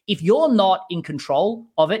 but if you're not in control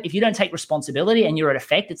of it, if you don't take responsibility and you're at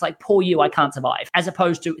effect, it's like, poor you, I can't survive, as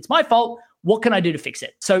opposed to, it's my fault. What can I do to fix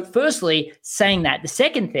it? So firstly, saying that. The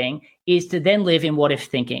second thing is to then live in what if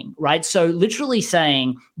thinking, right? So literally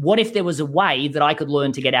saying, what if there was a way that I could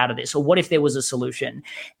learn to get out of this? Or what if there was a solution?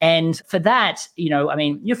 And for that,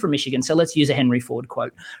 you're from Michigan, so let's use a Henry Ford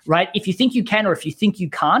quote, right? If you think you can, or if you think you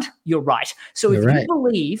can't, you're right. So if you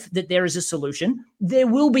believe that there is a solution, there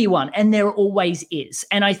will be one, and there always is.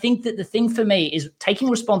 And I think that the thing for me is taking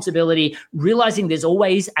responsibility, realizing there's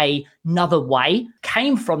always another way,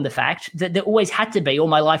 came from the fact that there always had to be, or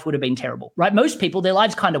my life would have been terrible, right? Most people, their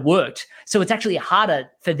lives kind of worked. So it's actually harder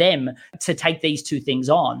for them to take these two things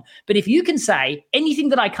on. But if you can say anything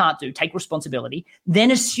that I can't do, take responsibility, then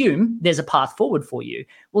assume there's a path forward for you,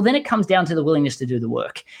 well, then it comes down to the willingness to do the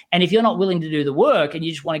work. And if you're not willing to do the work and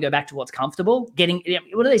you just want to go back to what's comfortable,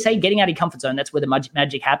 what do they say? Getting out of your comfort zone, that's where the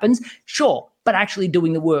magic happens. Sure, but actually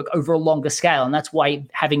doing the work over a longer scale. And that's why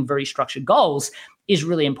having very structured goals is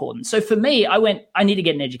really important. So for me, I need to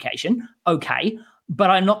get an education. Okay. But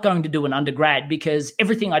I'm not going to do an undergrad, because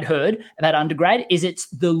everything I'd heard about undergrad is it's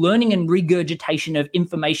the learning and regurgitation of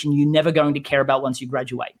information you're never going to care about once you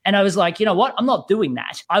graduate. And I was like, you know what? I'm not doing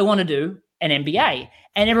that. I want to do an MBA.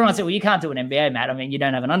 And everyone said, well, you can't do an MBA, Matt. I mean, you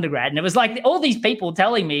don't have an undergrad. And it was like all these people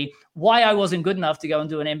telling me why I wasn't good enough to go and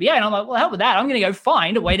do an MBA. And I'm like, well, hell with that. I'm going to go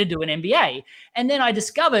find a way to do an MBA. And then I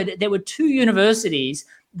discovered there were 2 universities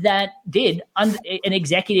that did an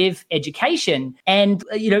executive education. And,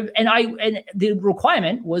 the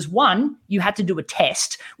requirement was, one, you had to do a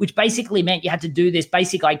test, which basically meant you had to do this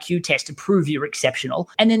basic IQ test to prove you're exceptional.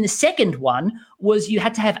 And then the second one was you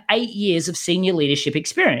had to have 8 years of senior leadership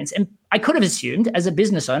experience. And I could have assumed as a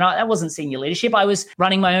business owner, that wasn't senior leadership. I was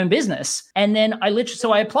running my own business. And then I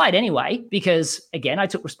applied anyway, because again, I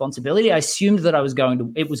took responsibility. I assumed that it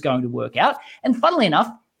was going to work out. And funnily enough,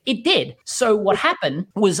 it did. So what happened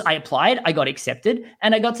was I applied, I got accepted,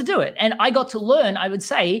 and I got to do it. And I got to learn, I would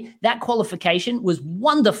say that qualification was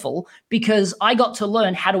wonderful, because I got to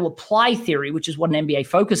learn how to apply theory, which is what an MBA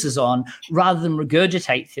focuses on, rather than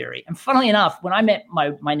regurgitate theory. And funnily enough, when I met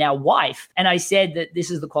my now wife and I said that this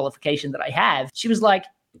is the qualification that I have, she was like,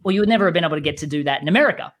 well, you would never have been able to get to do that in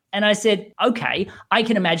America. And I said, okay, I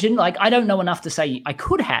can imagine, I don't know enough to say I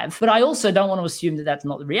could have, but I also don't want to assume that that's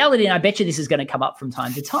not the reality. And I bet you this is going to come up from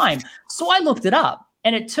time to time. So I looked it up.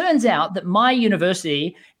 And it turns out that my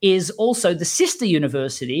university is also the sister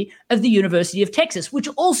university of the University of Texas, which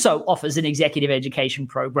also offers an executive education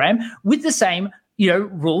program with the same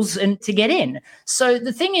rules and to get in. So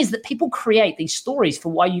the thing is that people create these stories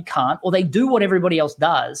for why you can't, or they do what everybody else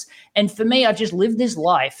does. And for me, I just live this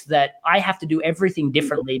life that I have to do everything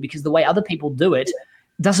differently, because the way other people do it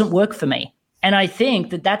doesn't work for me. And I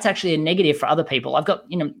think that that's actually a negative for other people. I've got,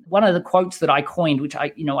 one of the quotes that I coined, which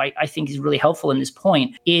I think is really helpful in this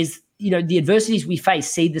point, is, the adversities we face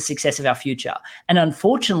seed the success of our future. And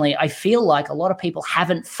unfortunately, I feel like a lot of people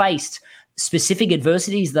haven't faced specific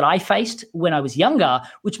adversities that I faced when I was younger,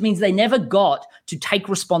 which means they never got to take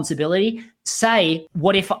responsibility, say,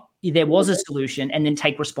 what if there was a solution, and then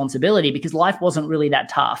take responsibility, because life wasn't really that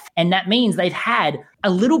tough. And that means they've had a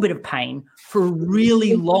little bit of pain for a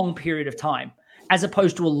really long period of time, as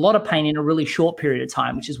opposed to a lot of pain in a really short period of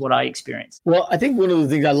time, which is what I experienced. Well, I think one of the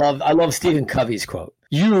things I love Stephen Covey's quote.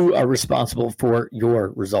 You are responsible for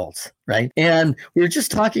your results, right? And we were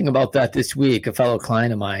just talking about that this week, a fellow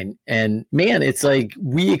client of mine. And man, it's like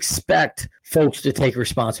we expect folks to take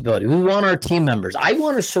responsibility. We want our team members. I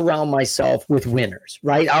want to surround myself with winners,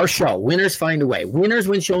 right? Our show, winners find a way. Winners,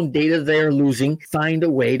 when shown data they're losing, find a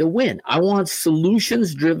way to win. I want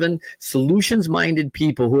solutions-driven, solutions-minded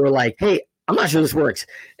people who are like, hey, I'm not sure this works.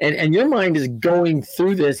 And your mind is going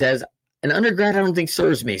through this as an undergrad, I don't think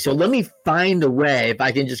serves me. So let me find a way if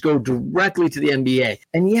I can just go directly to the MBA.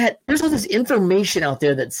 And yet there's all this information out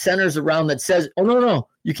there that centers around that says, oh, no,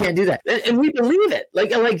 you can't do that. And we believe it.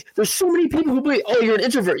 Like there's so many people who believe, oh, you're an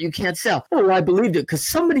introvert, you can't sell. Oh, well, I believed it because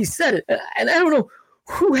somebody said it. And I don't know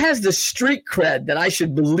who has the street cred that I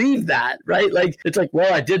should believe that, right? Like, it's like,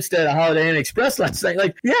 well, I did stay at a Holiday Inn Express last night.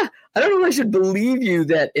 Like, yeah, I don't know if I should believe you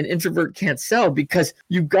that an introvert can't sell because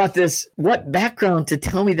you've got this, what background to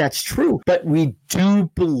tell me that's true? But we do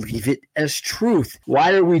believe it as truth.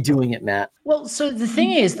 Why are we doing it, Matt? Well, so the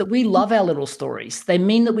thing is that we love our little stories. They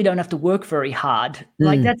mean that we don't have to work very hard.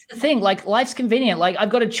 Like, that's the thing. Like, life's convenient. Like, I've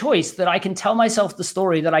got a choice that I can tell myself the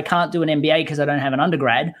story that I can't do an MBA because I don't have an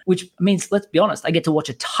undergrad, which means, let's be honest, I get to watch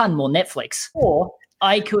a ton more Netflix. Or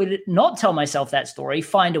I could not tell myself that story,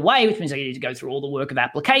 find a way, which means I need to go through all the work of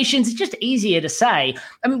applications. It's just easier to say.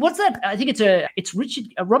 I mean, what's that? I think it's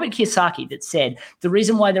Robert Kiyosaki that said the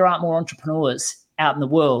reason why there aren't more entrepreneurs out in the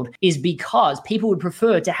world is because people would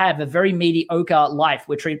prefer to have a very mediocre life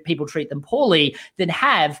where people treat them poorly than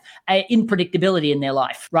have unpredictability in their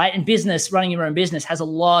life, right? And business, running your own business has a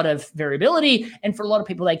lot of variability. And for a lot of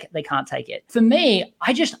people, they can't take it. For me,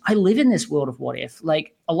 I live in this world of what if.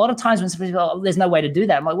 Like a lot of times when somebody says, there's no way to do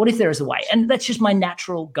that, I'm like, what if there is a way? And that's just my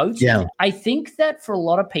natural go-to. Yeah. I think that for a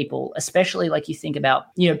lot of people, especially like you think about,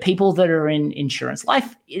 people that are in insurance,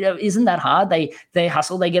 life, isn't that hard. They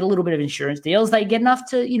hustle, they get a little bit of insurance deals, they get enough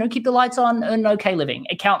to, keep the lights on and okay living.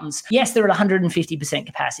 Accountants, yes, they're at 150%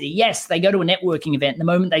 capacity. Yes, they go to a networking event. The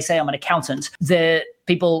moment they say I'm an accountant, the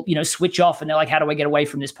people, switch off and they're like, how do I get away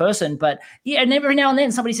from this person? But yeah, and every now and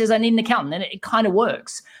then somebody says I need an accountant, and it kind of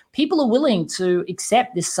works. People are willing to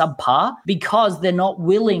accept this subpar because they're not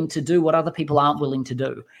willing to do what other people aren't willing to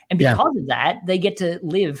do. And because of that, they get to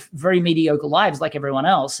live very mediocre lives like everyone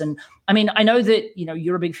else. And I mean, I know that,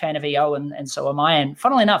 you're a big fan of EO and so am I. And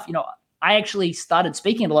funnily enough, I actually started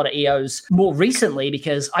speaking at a lot of EOs more recently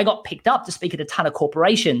because I got picked up to speak at a ton of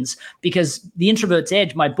corporations because The Introvert's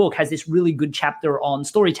Edge, my book, has this really good chapter on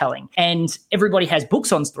storytelling. And everybody has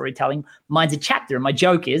books on storytelling. Mine's a chapter. And my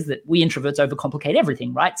joke is that we introverts overcomplicate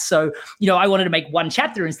everything, right? So, I wanted to make one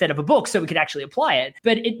chapter instead of a book so we could actually apply it.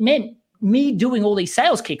 But it meant me doing all these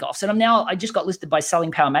sales kickoffs. And I just got listed by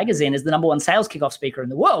Selling Power Magazine as the #1 sales kickoff speaker in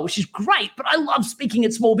the world, which is great, but I love speaking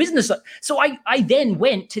at small business. So I then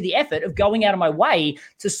went to the effort of going out of my way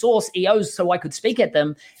to source EOs so I could speak at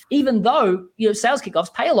them, even though, sales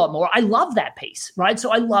kickoffs pay a lot more. I love that piece, right?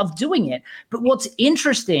 So I love doing it. But what's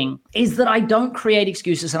interesting is that I don't create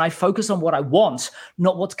excuses and I focus on what I want,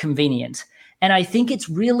 not what's convenient. And I think it's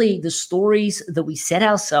really the stories that we set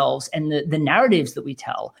ourselves and the narratives that we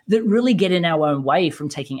tell that really get in our own way from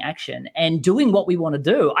taking action and doing what we want to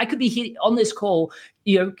do. I could be here on this call,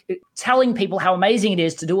 telling people how amazing it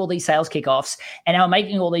is to do all these sales kickoffs and how I'm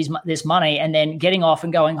making all this money and then getting off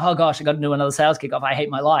and going, oh gosh, I got to do another sales kickoff. I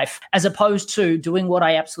hate my life, as opposed to doing what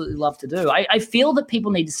I absolutely love to do. I feel that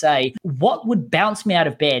people need to say, what would bounce me out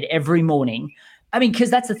of bed every morning? I mean, because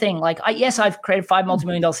that's the thing. Like, I've created 5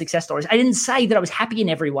 multi-million-dollar success stories. I didn't say that I was happy in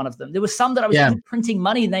every one of them. There were some that I was printing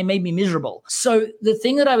money and they made me miserable. So the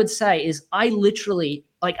thing that I would say is I literally,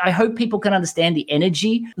 I hope people can understand the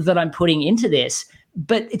energy that I'm putting into this,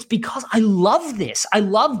 but it's because I love this. I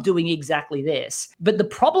love doing exactly this. But the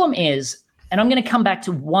problem is, and I'm going to come back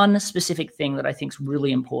to one specific thing that I think is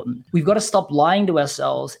really important. We've got to stop lying to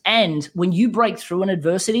ourselves. And when you break through an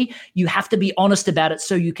adversity, you have to be honest about it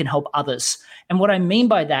so you can help others. And what I mean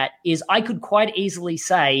by that is I could quite easily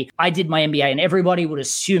say I did my MBA and everybody would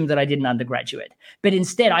assume that I did an undergraduate. But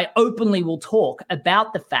instead, I openly will talk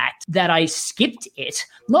about the fact that I skipped it,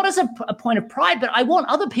 not as a point of pride, but I want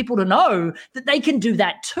other people to know that they can do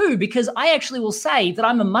that too, because I actually will say that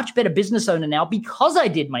I'm a much better business owner now because I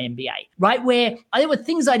did my MBA, right? Where there were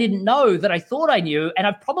things I didn't know that I thought I knew, and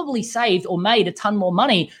I've probably saved or made a ton more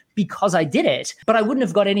money because I did it, but I wouldn't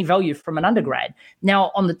have got any value from an undergrad.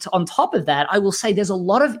 Now, on top of that, I will say there's a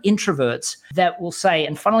lot of introverts that will say,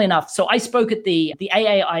 and funnily enough, so I spoke at the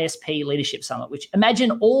AAISP Leadership Summit, which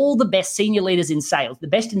imagine all the best senior leaders in sales, the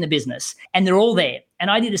best in the business, and they're all there. And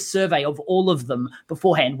I did a survey of all of them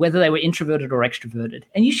beforehand, whether they were introverted or extroverted.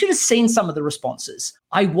 And you should have seen some of the responses.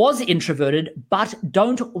 I was introverted, but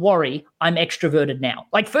don't worry, I'm extroverted now.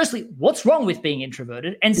 Like, firstly, what's wrong with being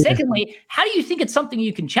introverted? And secondly, how do you think it's something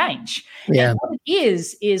you can change? Yeah. And what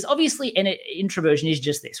it is obviously an introversion is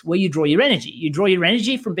just this, where you draw your energy. You draw your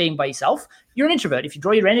energy from being by yourself. You're an introvert. If you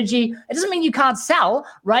draw your energy, it doesn't mean you can't sell,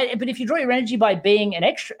 right? But if you draw your energy by being an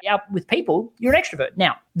extra out with people, you're an extrovert.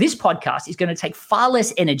 Now, this podcast is going to take far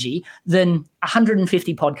less energy than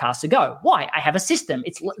 150 podcasts ago. Why? I have a system.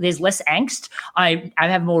 There's less angst. I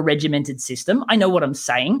have a more regimented system. I know what I'm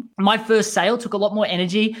saying. My first sale took a lot more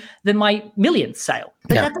energy than my millionth sale.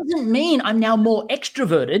 But that doesn't mean I'm now more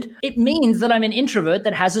extroverted. It means that I'm an introvert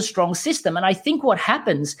that has a strong system. And I think what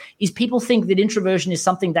happens is people think that introversion is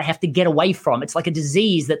something they have to get away from. It's like a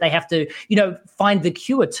disease that they have to, find the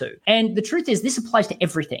cure to. And the truth is this applies to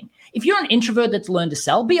everything. If you're an introvert that's learned to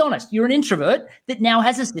sell, be honest, you're an introvert that now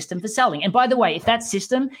has a system for selling. And by the way, if that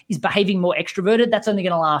system is behaving more extroverted, that's only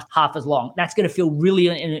going to last half as long. That's going to feel really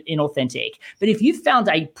inauthentic. But if you've found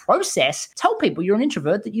a process, tell people you're an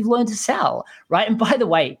introvert that you've learned to sell, right? And by the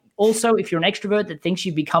way, also, if you're an extrovert that thinks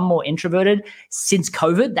you've become more introverted since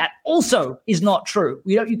COVID, that also is not true.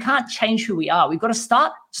 You can't change who we are. We've got to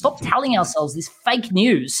stop telling ourselves this fake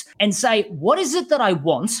news and say, what is it that I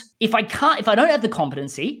want? If I don't have the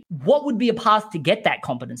competency, what would be a path to get that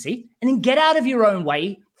competency? And then get out of your own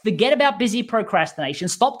way. Forget about busy procrastination.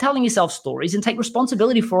 Stop telling yourself stories and take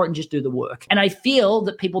responsibility for it and just do the work. And I feel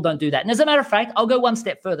that people don't do that. And as a matter of fact, I'll go one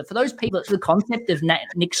step further. For those people, the concept of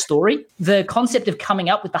Nick's story, the concept of coming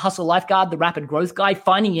up with the Hustle Life Guide, the Rapid Growth Guide,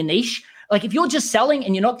 finding your niche. Like if you're just selling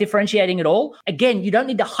and you're not differentiating at all, again, you don't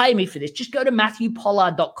need to hire me for this. Just go to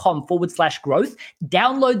MatthewPollard.com/growth,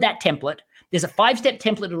 download that template. There's a 5-step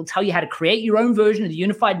template that will tell you how to create your own version of the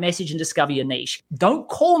unified message and discover your niche. Don't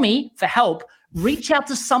call me for help. Reach out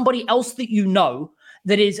to somebody else that you know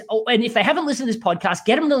that is, and if they haven't listened to this podcast,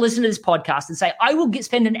 get them to listen to this podcast and say, I will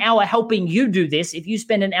spend an hour helping you do this if you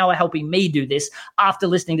spend an hour helping me do this after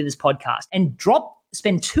listening to this podcast. And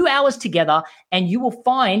spend 2 hours together, and you will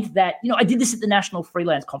find that, I did this at the National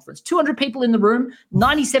Freelance Conference. 200 people in the room,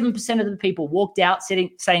 97% of the people walked out saying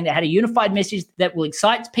they had a unified message that will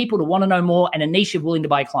excite people to want to know more and a niche of willing to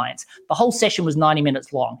buy clients. The whole session was 90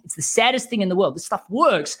 minutes long. It's the saddest thing in the world. This stuff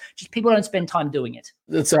works, just people don't spend time doing it.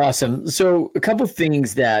 That's awesome. So a couple of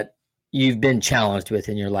things that you've been challenged with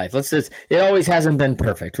in your life. It always hasn't been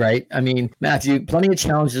perfect, right? I mean, Matthew, plenty of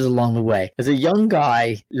challenges along the way. As a young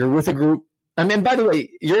guy, you're with a group. I mean, by the way,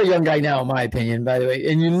 you're a young guy now, in my opinion, by the way,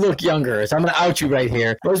 and you look younger. So I'm going to out you right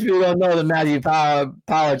here. Most people don't know that Matthew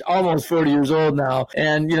Pollard's almost 40 years old now.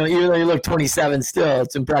 And, even though you look 27 still,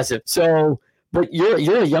 it's impressive. So, but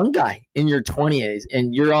you're a young guy in your 20s,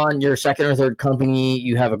 and you're on your second or third company.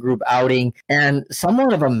 You have a group outing, and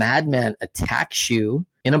somewhat of a madman attacks you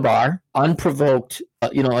in a bar, unprovoked,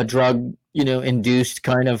 a drug, induced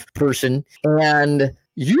kind of person. And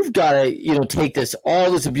you've got to, take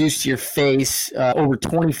all this abuse to your face, over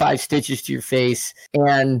 25 stitches to your face.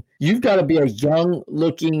 And you've got to be a young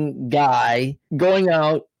looking guy going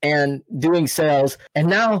out and doing sales. And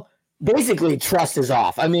now basically trust is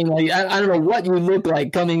off. I mean, I don't know what you look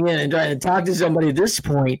like coming in and trying to talk to somebody at this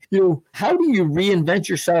point. How do you reinvent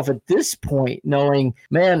yourself at this point, knowing,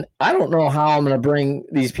 man, I don't know how I'm going to bring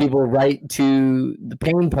these people right to the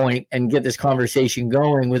pain point and get this conversation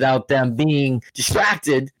going without them being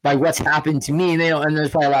distracted by what's happened to me. And there's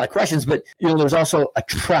probably a lot of questions, but there's also a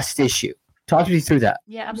trust issue. Talk me through that.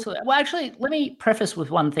 Yeah, absolutely. Well, actually, let me preface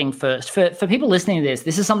with one thing first. For people listening to this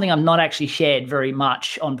is something I've not actually shared very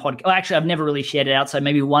much on podcast. Well, actually, I've never really shared it outside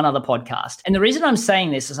maybe one other podcast. And the reason I'm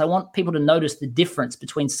saying this is I want people to notice the difference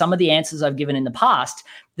between some of the answers I've given in the past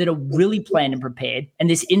that are really planned and prepared, and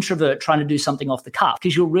this introvert trying to do something off the cuff,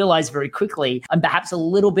 because you'll realize very quickly I'm perhaps a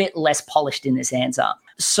little bit less polished in this answer.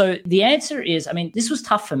 So the answer is, this was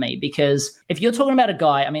tough for me because if you're talking about a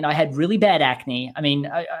guy, I had really bad acne.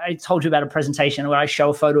 I told you about a presentation where I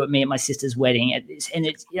show a photo of me at my sister's wedding, and it's,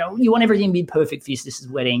 you want everything to be perfect for your sister's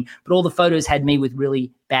wedding, but all the photos had me with really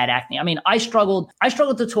bad acne. I struggled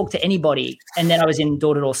to talk to anybody, and then I was in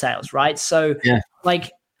door-to-door sales, right? So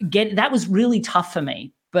that was really tough for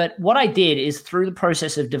me. But what I did is through the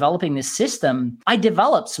process of developing this system, I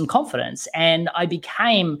developed some confidence, and I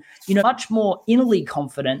became, much more innerly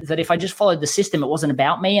confident that if I just followed the system, it wasn't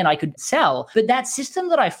about me and I could sell. But that system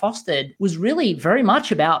that I fostered was really very much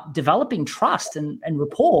about developing trust and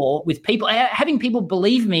rapport with people, having people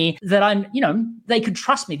believe me that they could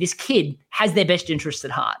trust me. This kid has their best interests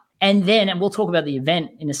at heart. And we'll talk about the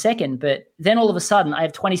event in a second, but then all of a sudden I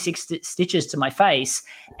have 26 stitches to my face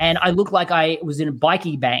and I look like I was in a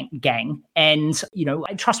bikie gang and,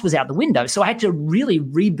 trust was out the window. So I had to really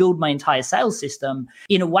rebuild my entire sales system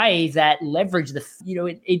in a way that leveraged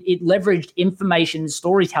it leveraged information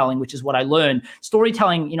storytelling, which is what I learned.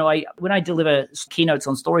 Storytelling, when I deliver keynotes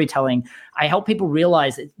on storytelling, I help people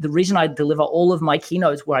realize that the reason I deliver all of my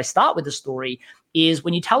keynotes where I start with a story is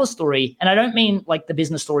when you tell a story, and I don't mean like the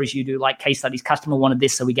business stories you do, like case studies, customer wanted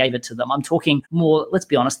this, so we gave it to them. I'm talking more, let's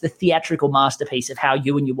be honest, the theatrical masterpiece of how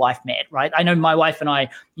you and your wife met, right? I know my wife and I,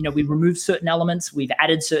 we removed certain elements, we've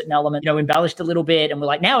added certain elements, embellished a little bit, and we're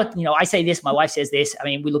like, now, I say this, my wife says this.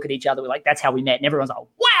 We look at each other, we're like, that's how we met. And everyone's like,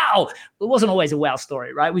 wow. It wasn't always a wow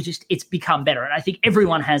story, right? It's become better. And I think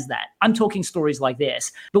everyone has that. I'm talking stories like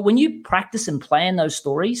this. But when you practice and plan those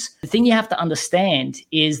stories, the thing you have to understand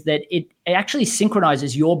is that it actually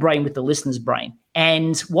synchronizes your brain with the listener's brain.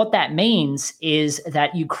 And what that means is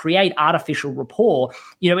that you create artificial rapport.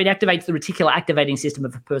 It activates the reticular activating system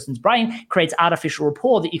of a person's brain, creates artificial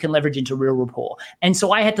rapport that you can leverage into real rapport. And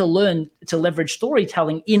so I had to learn to leverage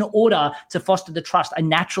storytelling in order to foster the trust I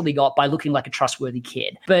naturally got by looking like a trustworthy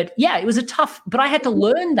kid. But yeah, it was but I had to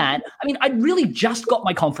learn that. I really just got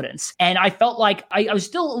my confidence, and I felt like I was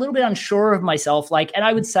still a little bit unsure of myself. And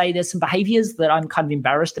I would say there's some behaviors that I'm kind of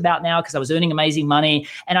embarrassed about now because because I was earning amazing money.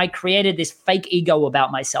 And I created this fake ego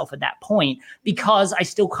about myself at that point because I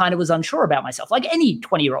still kind of was unsure about myself, like any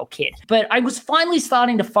 20-year-old kid. But I was finally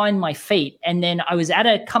starting to find my feet. And then I was at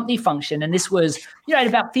a company function, and this was, I had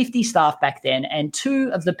about 50 staff back then. And two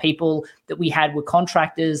of the people that we had were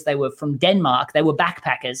contractors. They were from Denmark. They were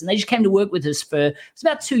backpackers, and they just came to work with us for, it was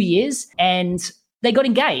about 2 years. And they got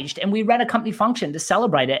engaged, and we ran a company function to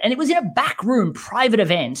celebrate it. And it was in a back room, private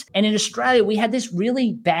event. And in Australia, we had this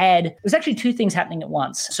really bad, it was actually two things happening at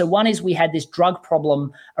once. So one is we had this drug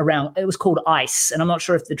problem around, it was called ICE. And I'm not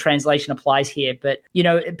sure if the translation applies here, but,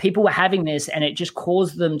 people were having this, and it just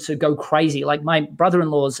caused them to go crazy. Like my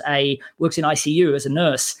brother-in-law's works in ICU as a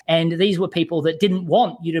nurse. And these were people that didn't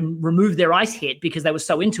want you to remove their ICE hit because they were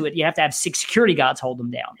so into it. You have to have 6 security guards hold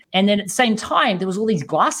them down. And then at the same time, there was all these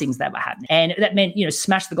glassings that were happening. And that meant,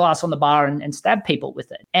 smash the glass on the bar and stab people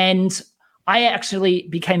with it. And I actually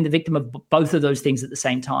became the victim of both of those things at the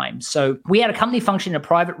same time. So we had a company function in a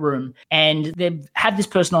private room, and they had this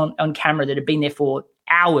person on camera that had been there for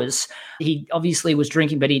hours. He obviously was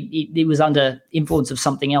drinking, but he was under influence of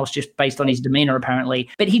something else just based on his demeanor, apparently.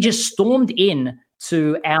 But he just stormed into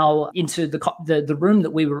the room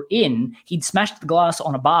that we were in. He'd smashed the glass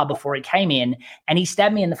on a bar before he came in, and he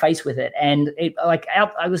stabbed me in the face with it. And I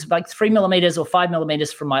was like 3 millimeters or 5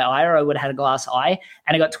 millimeters from my eye, or I would have had a glass eye,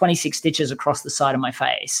 and I got 26 stitches across the side of my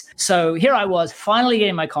face. So here I was finally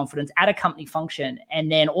getting my confidence at a company function.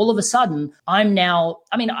 And then all of a sudden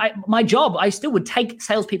my job, I still would take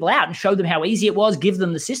salespeople out and show them how easy it was, give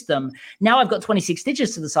them the system. Now I've got 26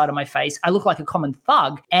 stitches to the side of my face. I look like a common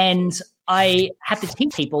thug, and I have to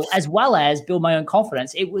teach people as well as build my own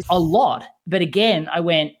confidence. It was a lot. But again, I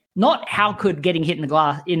went, not how could getting hit in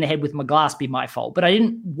the head with my glass be my fault, but I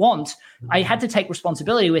had to take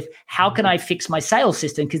responsibility with how can I fix my sales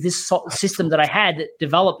system, because this system that I had that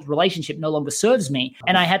developed relationship no longer serves me.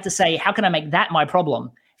 And I had to say, how can I make that my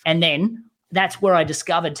problem? And then that's where I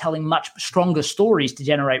discovered telling much stronger stories to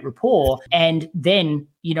generate rapport. And then,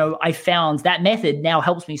 I found that method now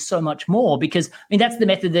helps me so much more, because that's the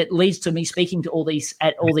method that leads to me speaking to all these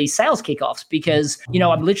sales kickoffs, because,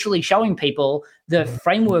 I'm literally showing people the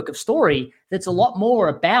framework of story that's a lot more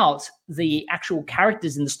about the actual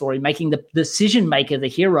characters in the story, making the decision maker the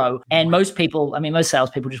hero. And most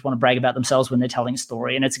salespeople just want to brag about themselves when they're telling a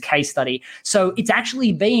story, and it's a case study. So it's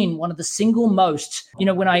actually been one of the single most,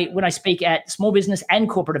 when I speak at small business and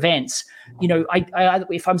corporate events,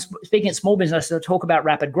 if I'm speaking at small business, I talk about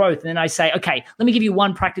rapid growth, and then I say, okay, let me give you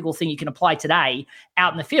one practical thing you can apply today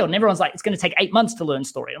out in the field. And everyone's like, it's going to take 8 months to learn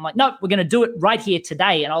story. I'm like, no, we're going to do it right here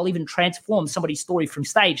today. And I'll even transform somebody's story from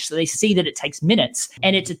stage so they see that it takes minutes.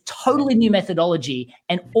 And it's a totally new methodology.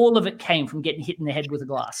 And all of it came from getting hit in the head with a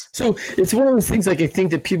glass. So it's one of those things, I think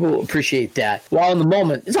that people appreciate that. While in the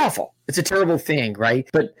moment, it's awful. It's a terrible thing, right?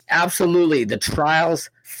 But absolutely, the trials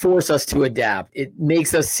force us to adapt. It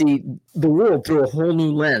makes us see the world through a whole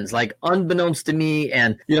new lens, like unbeknownst to me,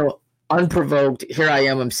 and, unprovoked, here I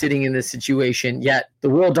am, I'm sitting in this situation, yet the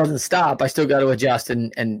world doesn't stop. I still got to adjust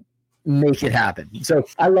and make it happen. So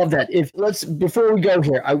I love that. Before we go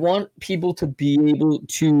here, I want people to be able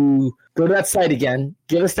to go to that site again.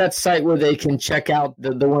 Give us that site where they can check out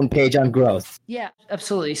the one page on growth. Yeah,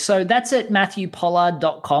 absolutely. So that's at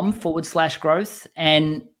matthewpollard.com/growth.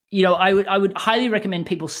 And, I would highly recommend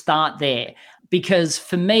people start there, because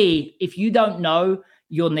for me, if you don't know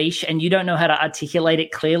your niche and you don't know how to articulate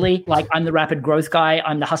it clearly, like I'm the rapid growth guy,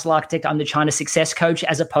 I'm the hustle architect, I'm the China success coach,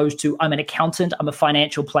 as opposed to I'm an accountant, I'm a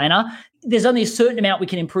financial planner, there's only a certain amount we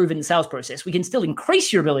can improve in the sales process. We can still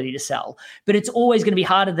increase your ability to sell, but it's always going to be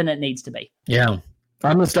harder than it needs to be. Yeah.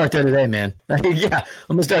 I'm going to start there today, man. Yeah,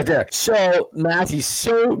 I'm going to start there. So, Matthew,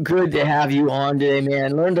 so good to have you on today,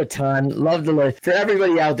 man. Learned a ton. Love to learn. For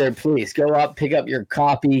everybody out there, please go up, pick up your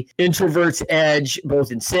copy. Introvert's Edge,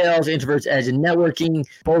 both in sales, Introvert's Edge in networking,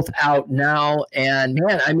 both out now. And,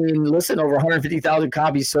 man, listen, over 150,000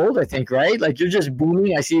 copies sold, I think, right? Like, you're just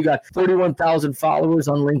booming. I see you got 41,000 followers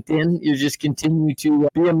on LinkedIn. You just continue to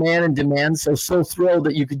be a man in demand. So thrilled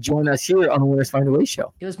that you could join us here on the Winners Find a Way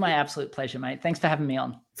show. It was my absolute pleasure, mate. Thanks for having me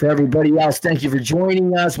on. For everybody else, thank you for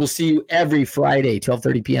joining us. We'll see you every Friday,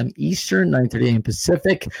 12:30 p.m. Eastern, 9:30 a.m.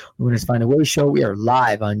 Pacific. The Winners Find a Way show. We are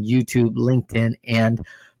live on YouTube, LinkedIn, and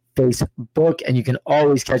Facebook. And you can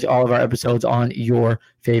always catch all of our episodes on your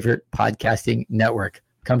favorite podcasting network.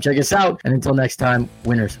 Come check us out. And until next time,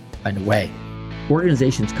 Winners Find a Way.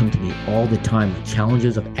 Organizations come to me all the time with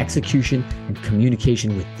challenges of execution and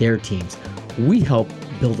communication with their teams. We help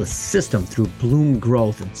build a system through Bloom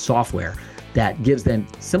Growth and software that gives them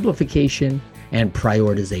simplification and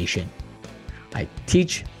prioritization. I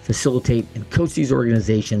teach, facilitate, and coach these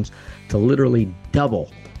organizations to literally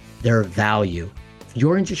double their value. If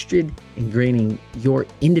you're interested in gaining your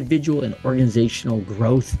individual and organizational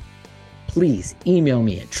growth, please email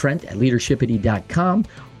me at trent@leadershipity.com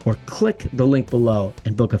or click the link below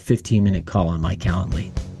and book a 15-minute call on my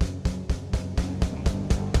Calendly.